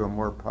into a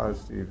more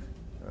positive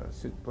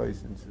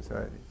place in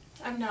society.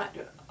 I'm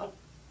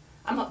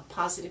a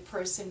positive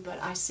person,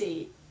 but I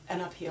see an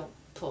uphill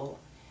pull.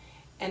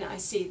 And I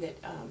see that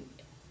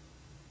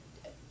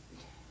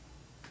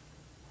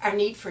our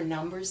need for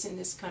numbers in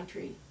this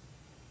country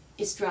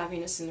is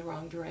driving us in the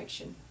wrong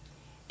direction.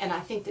 And I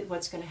think that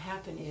what's going to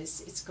happen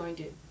is it's going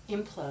to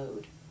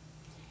implode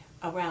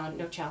around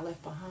No Child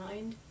Left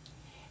Behind.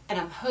 And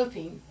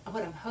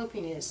what I'm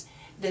hoping is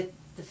that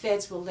the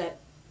feds will let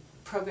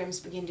programs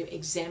begin to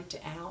exempt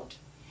out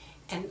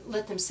and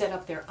let them set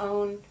up their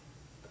own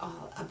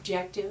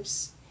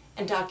objectives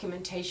and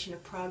documentation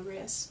of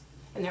progress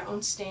and their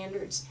own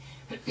standards.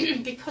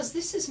 Because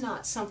this is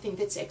not something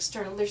that's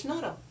external. There's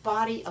not a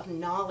body of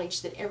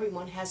knowledge that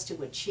everyone has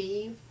to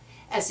achieve,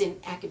 as in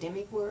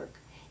academic work.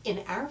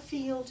 In our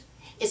field,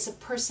 it's a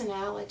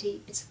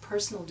personality, it's a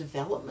personal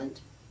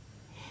development.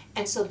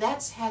 And so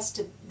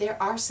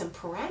there are some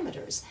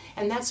parameters,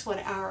 and that's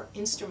what our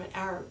instrument,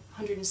 our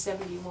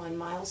 171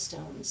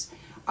 milestones,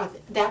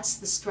 that's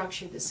the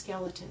structure, the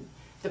skeleton,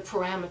 the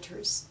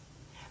parameters.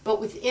 But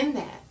within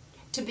that,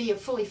 to be a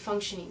fully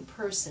functioning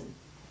person,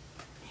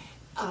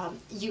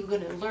 you're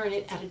going to learn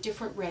it at a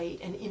different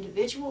rate, an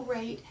individual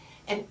rate,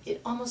 and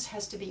it almost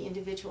has to be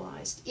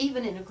individualized,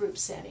 even in a group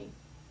setting.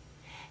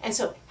 And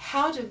so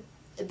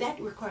that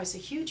requires a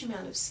huge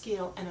amount of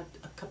skill and a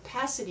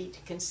capacity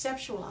to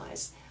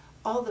conceptualize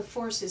all the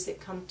forces that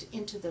come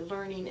into the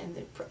learning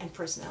and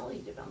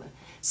personality development.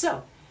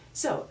 So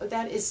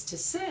that is to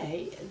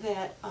say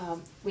that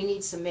we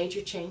need some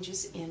major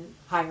changes in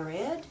higher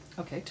ed.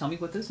 Okay, tell me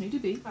what those need to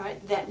be. All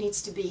right, that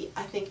needs to be,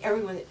 I think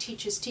everyone that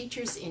teaches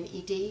teachers in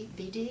ED,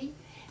 BD,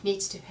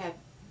 needs to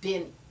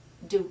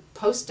do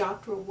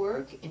postdoctoral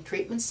work in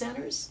treatment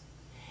centers,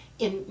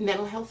 in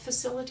mental health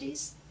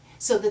facilities,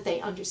 so that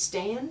they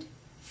understand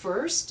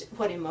first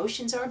what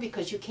emotions are,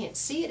 because you can't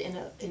see it in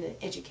an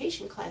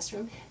education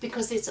classroom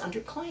because it's under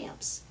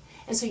clamps.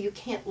 And so you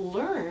can't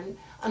learn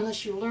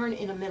unless you learn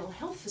in a mental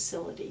health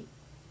facility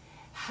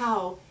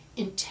how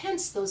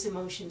intense those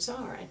emotions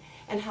are,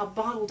 and how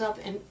bottled up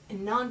and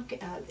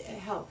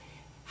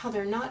how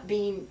they're not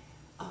being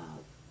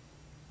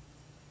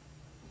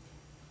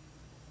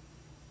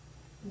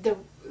the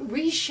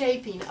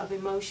reshaping of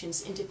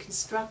emotions into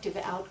constructive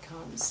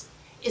outcomes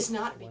is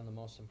not. One of the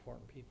most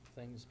important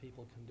things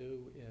people can do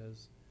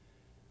is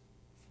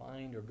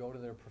find or go to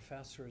their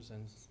professors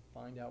and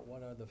find out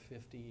what are the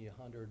 50,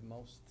 100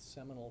 most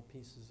seminal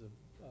pieces of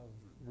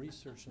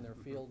research in their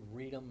field,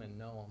 read them and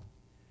know them,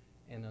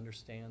 and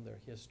understand their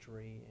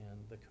history and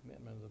the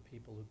commitment of the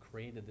people who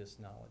created this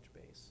knowledge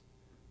base,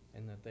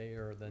 and that they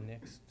are the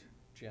next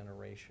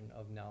generation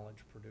of knowledge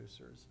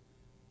producers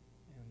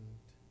and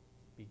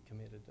be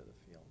committed to the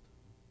field.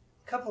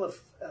 A couple of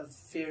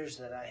fears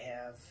that I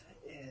have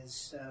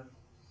is,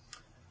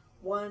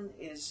 one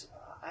is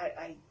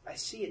I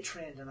see a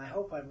trend, and I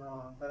hope I'm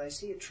wrong, but I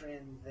see a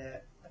trend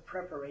that the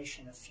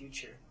preparation of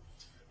future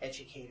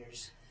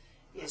educators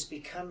is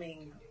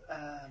becoming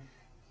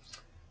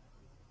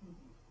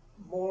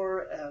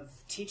more of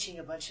teaching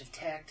a bunch of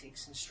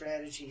tactics and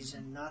strategies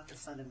and not the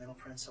fundamental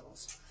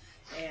principles.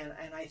 And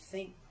I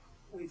think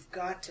we've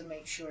got to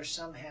make sure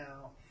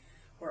somehow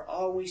we're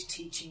always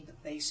teaching the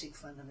basic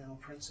fundamental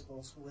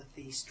principles with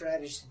the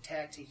strategies and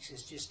tactics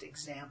as just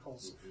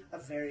examples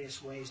of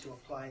various ways to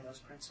apply those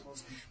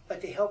principles,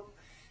 but to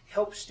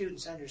help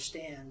students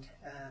understand.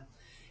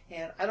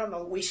 And I don't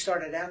know, we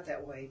started out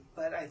that way,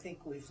 but I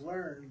think we've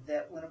learned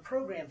that when a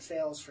program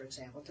fails, for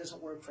example, it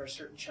doesn't work for a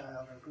certain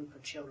child or a group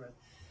of children,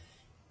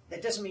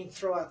 that doesn't mean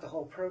throw out the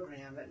whole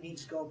program. It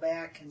means go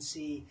back and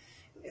see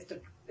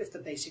if the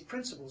basic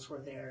principles were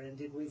there, and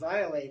did we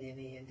violate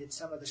any, and did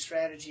some of the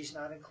strategies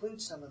not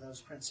include some of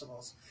those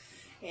principles.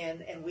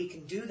 And we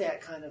can do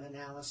that kind of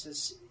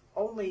analysis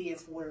only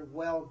if we're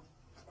well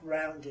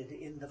grounded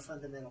in the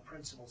fundamental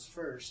principles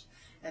first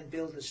and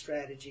build the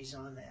strategies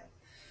on that.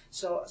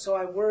 So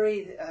I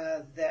worry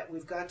that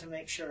we've got to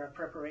make sure our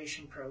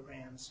preparation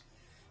programs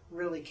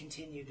really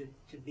continue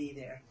to be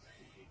there.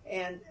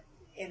 And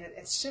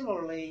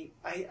similarly,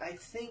 I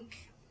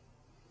think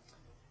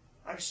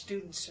our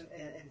students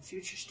and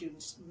future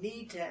students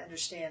need to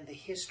understand the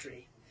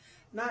history,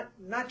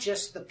 not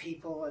just the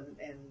people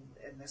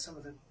and some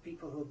of the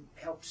people who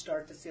helped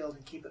start the field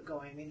and keep it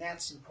going. I mean,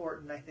 that's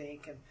important, I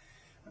think, and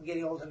I'm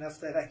getting old enough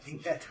that I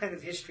think that kind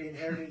of history and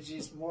heritage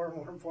is more and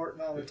more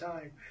important all the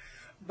time.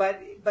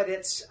 But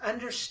it's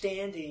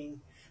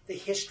understanding the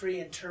history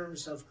in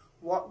terms of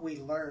what we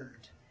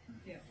learned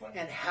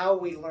and how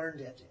we learned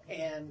it.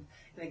 And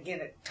again,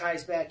 it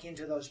ties back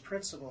into those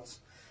principles.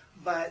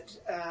 But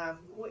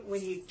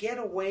when you get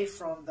away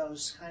from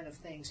those kind of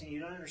things and you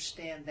don't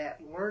understand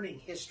that learning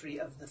history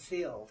of the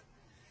field,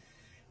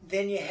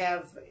 then you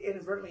have,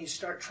 inadvertently, you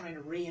start trying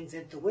to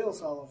reinvent the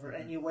wheels all over,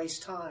 and you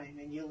waste time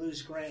and you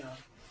lose ground.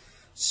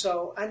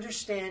 So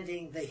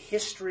understanding the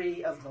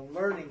history of the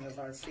learning of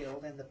our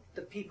field and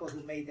the people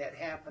who made that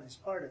happen is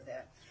part of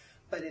that.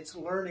 But it's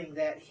learning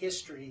that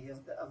history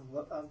of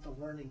the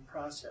learning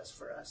process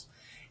for us,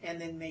 and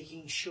then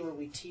making sure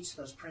we teach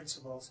those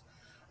principles.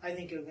 I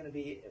think are going to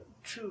be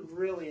two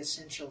really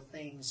essential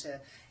things.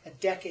 A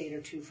decade or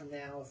two from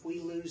now, if we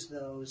lose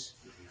those,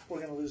 we're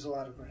going to lose a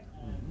lot of ground.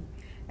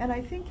 And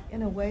I think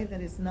in a way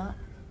that is not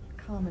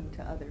common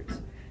to others.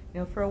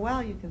 You know, for a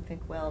while you can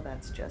think, well,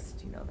 that's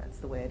just, that's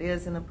the way it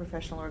is in a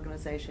professional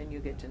organization. You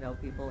get to know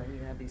people and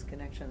you have these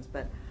connections.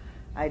 But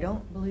I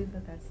don't believe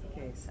that that's the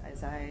case.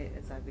 As I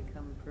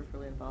become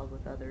peripherally involved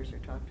with others or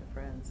talk to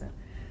friends,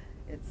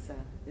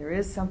 there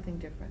is something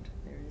different.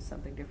 There is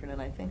something different,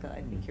 and I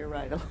think you're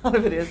right. A lot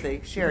of it is the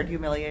shared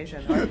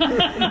humiliation,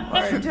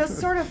 or just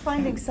sort of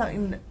finding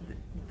something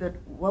that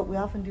what we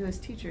often do as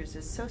teachers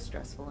is so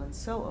stressful and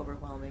so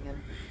overwhelming,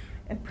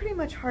 and pretty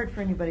much hard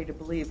for anybody to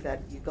believe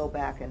that you go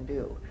back and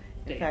do.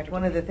 In fact,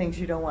 one of the things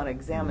you don't want to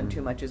examine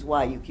too much is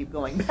why you keep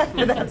going back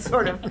to that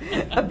sort of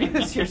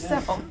abuse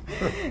yourself.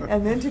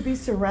 And then to be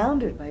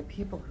surrounded by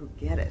people who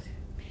get it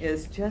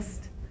is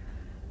just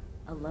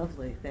a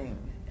lovely thing.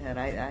 And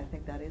I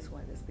think that is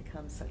why this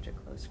becomes such a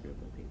close group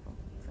of people,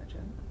 such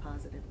a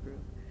positive group.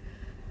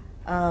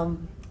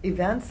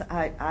 Events,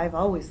 I've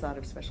always thought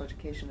of special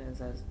education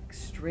as an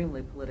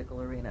extremely political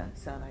arena.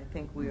 So I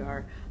think we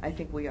are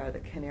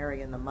the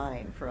canary in the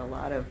mine for a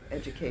lot of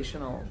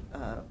educational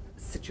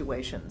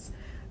situations.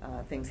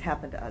 Things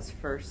happen to us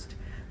first.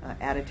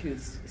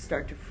 Attitudes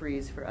start to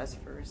freeze for us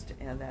first,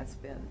 and that's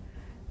been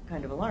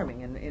kind of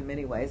alarming in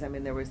many ways. I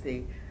mean, there was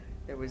the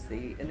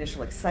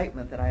initial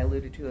excitement that I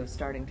alluded to of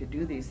starting to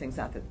do these things,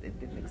 not that it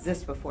didn't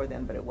exist before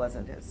then, but it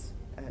wasn't as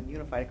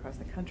unified across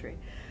the country.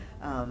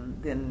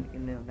 Then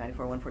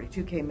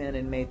 94-142 came in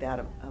and made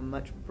that a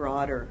much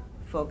broader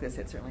focus.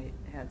 It certainly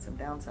had some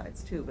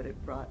downsides too, but it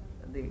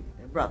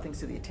brought things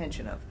to the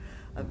attention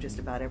of just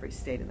about every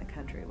state in the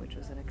country, which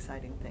was an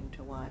exciting thing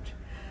to watch.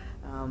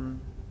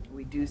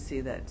 We do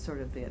see that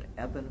sort of the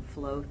ebb and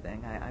flow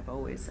thing. I've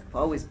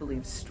always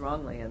believed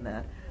strongly in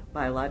that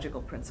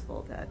biological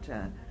principle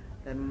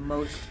that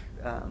most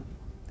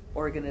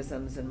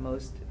organisms and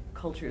most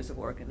cultures of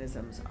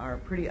organisms are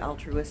pretty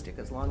altruistic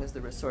as long as the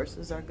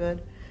resources are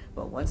good.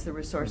 But once the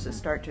resources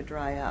start to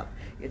dry up,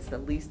 it's the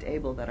least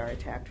able that are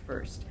attacked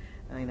first.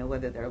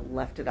 Whether they're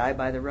left to die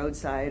by the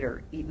roadside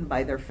or eaten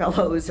by their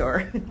fellows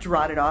or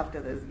trotted off to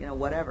the,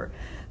 whatever.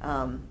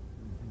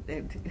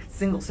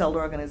 Single-celled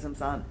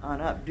organisms on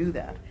up do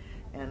that.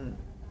 And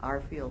our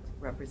field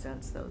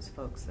represents those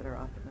folks that are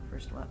often the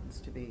first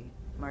ones to be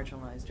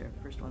marginalized or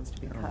first ones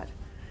to be cut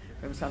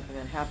from something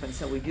that happens.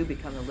 So we do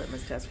become the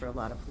litmus test for a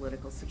lot of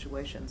political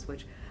situations,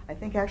 which I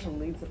think actually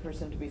leads a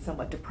person to be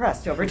somewhat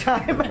depressed over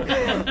time,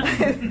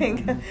 I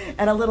think,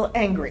 and a little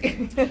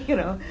angry.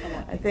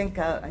 I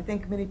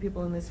think many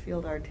people in this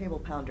field are table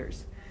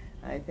pounders.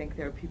 I think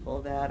there are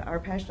people that are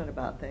passionate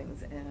about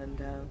things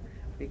and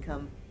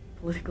become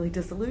politically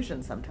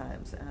disillusioned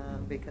sometimes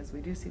because we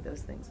do see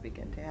those things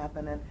begin to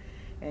happen,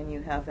 and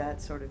you have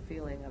that sort of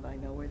feeling of, I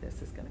know where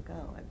this is going to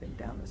go. I've been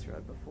down this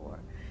road before.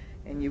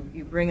 And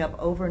you bring up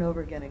over and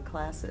over again in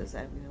classes,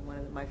 and one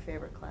of my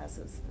favorite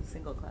classes, the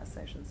single class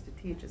sessions to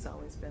teach, has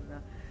always been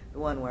the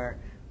one where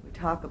we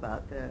talk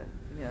about the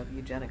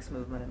eugenics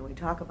movement, and we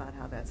talk about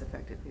how that's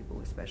affected people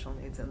with special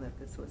needs, and that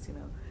this was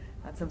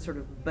not some sort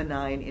of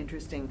benign,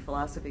 interesting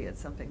philosophy.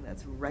 It's something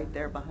that's right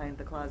there behind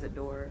the closet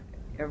door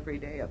every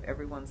day of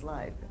everyone's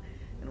life,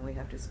 and we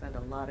have to spend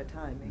a lot of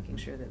time making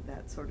sure that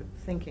that sort of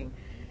thinking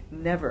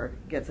never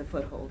gets a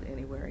foothold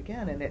anywhere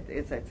again. And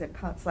it's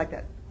like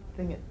that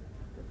thing at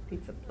the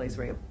pizza place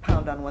where you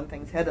pound on one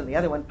thing's head and the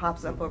other one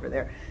pops up over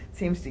there. It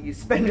seems you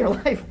spend your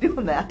life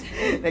doing that.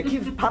 And it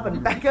keeps popping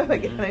back up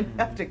again, and you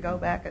have to go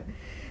back and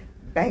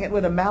bang it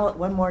with a mallet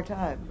one more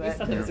time. But, I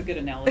thought that was a good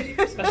analogy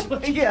for special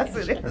education. Yes,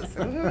 it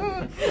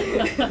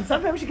is.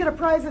 Sometimes you get a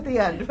prize at the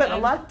end, but a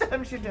lot of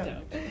times you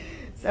don't.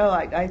 So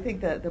I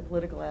think that the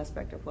political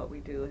aspect of what we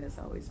do has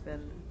always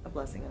been a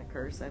blessing and a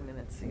curse. I mean,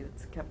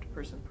 it's kept a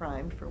person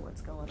primed for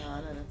what's going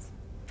on, and it's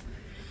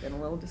been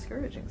a little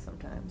discouraging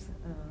sometimes.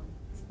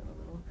 It's been a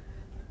little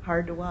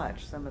hard to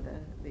watch some of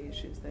the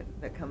issues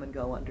that come and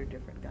go under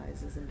different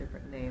guises and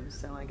different names.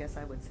 So I guess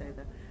I would say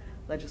the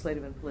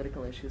legislative and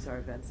political issues are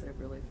events that have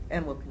really,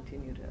 and will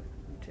continue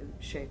to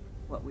shape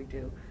what we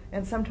do.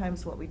 And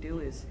sometimes what we do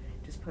is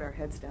just put our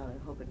heads down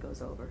and hope it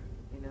goes over,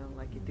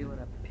 like you do in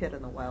a pit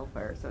in the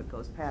wildfire, so it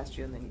goes past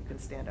you and then you can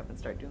stand up and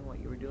start doing what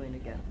you were doing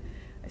again.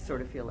 I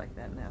sort of feel like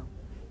that now.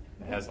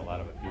 It has a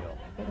lot of appeal,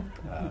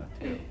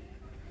 too.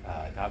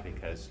 Not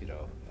because,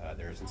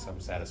 there isn't some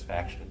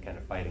satisfaction in kind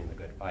of fighting the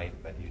good fight,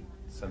 but you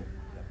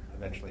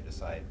eventually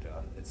decide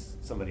it's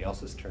somebody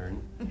else's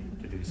turn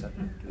to do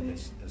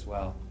this as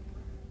well.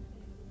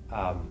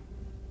 I'm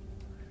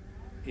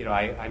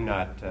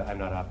not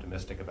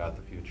optimistic about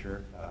the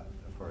future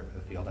for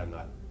the field. I'm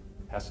not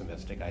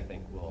pessimistic. I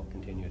think we'll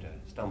continue to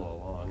stumble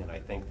along, and I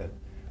think that,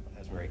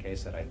 as Mary Kay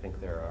said, I think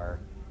there are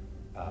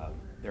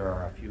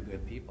a few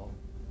good people.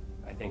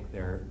 I think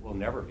there will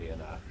never be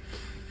enough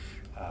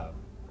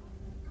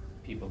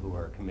people who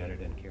are committed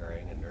and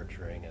caring and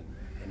nurturing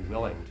and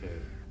willing to,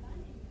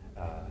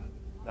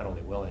 not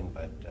only willing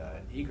but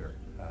eager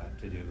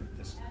to do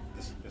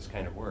this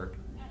kind of work.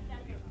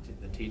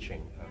 The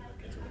teaching of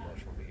kids with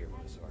emotional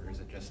behavioral disorders,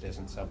 it just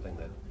isn't something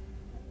that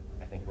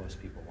I think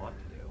most people want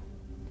to do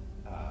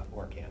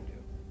or can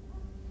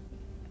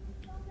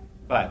do.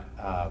 But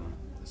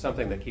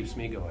something that keeps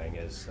me going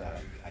is,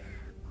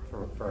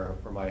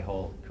 for my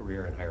whole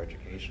career in higher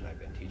education, I've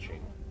been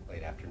teaching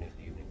late afternoon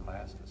and evening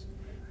classes.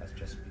 That's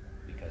just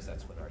because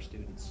that's when our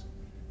students,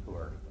 who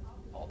are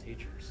all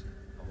teachers,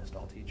 almost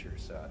all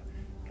teachers,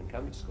 can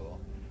come to school.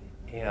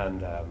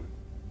 And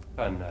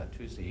on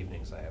Tuesday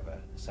evenings, I have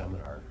a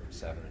seminar from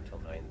 7 until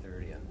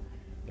 9:30, and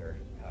there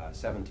are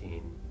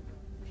 17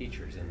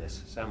 teachers in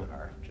this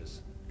seminar, which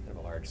is kind of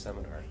a large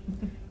seminar,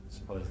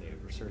 supposedly a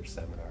research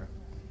seminar.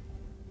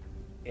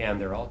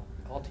 And they're all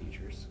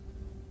teachers,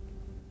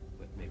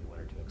 with maybe one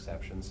or two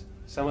exceptions.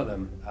 Some of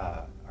them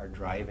are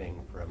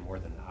driving for more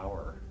than an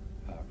hour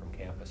from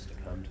campus to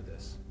come to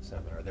this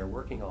seminar. They're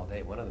working all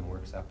day. One of them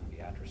works up in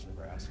Beatrice,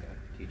 Nebraska,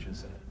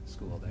 teaches at a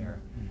school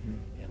there,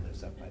 and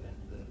lives up by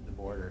the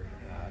border.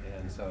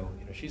 And so,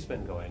 she's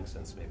been going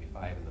since maybe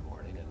 5 in the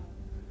morning and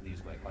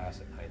leaves my class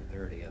at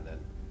 9:30, and then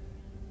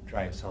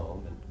drives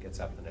home and gets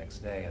up the next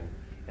day.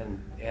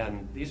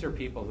 And these are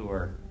people who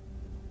are,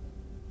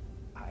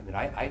 I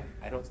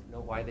don't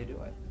know why they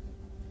do it,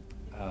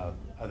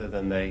 other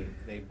than they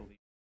believe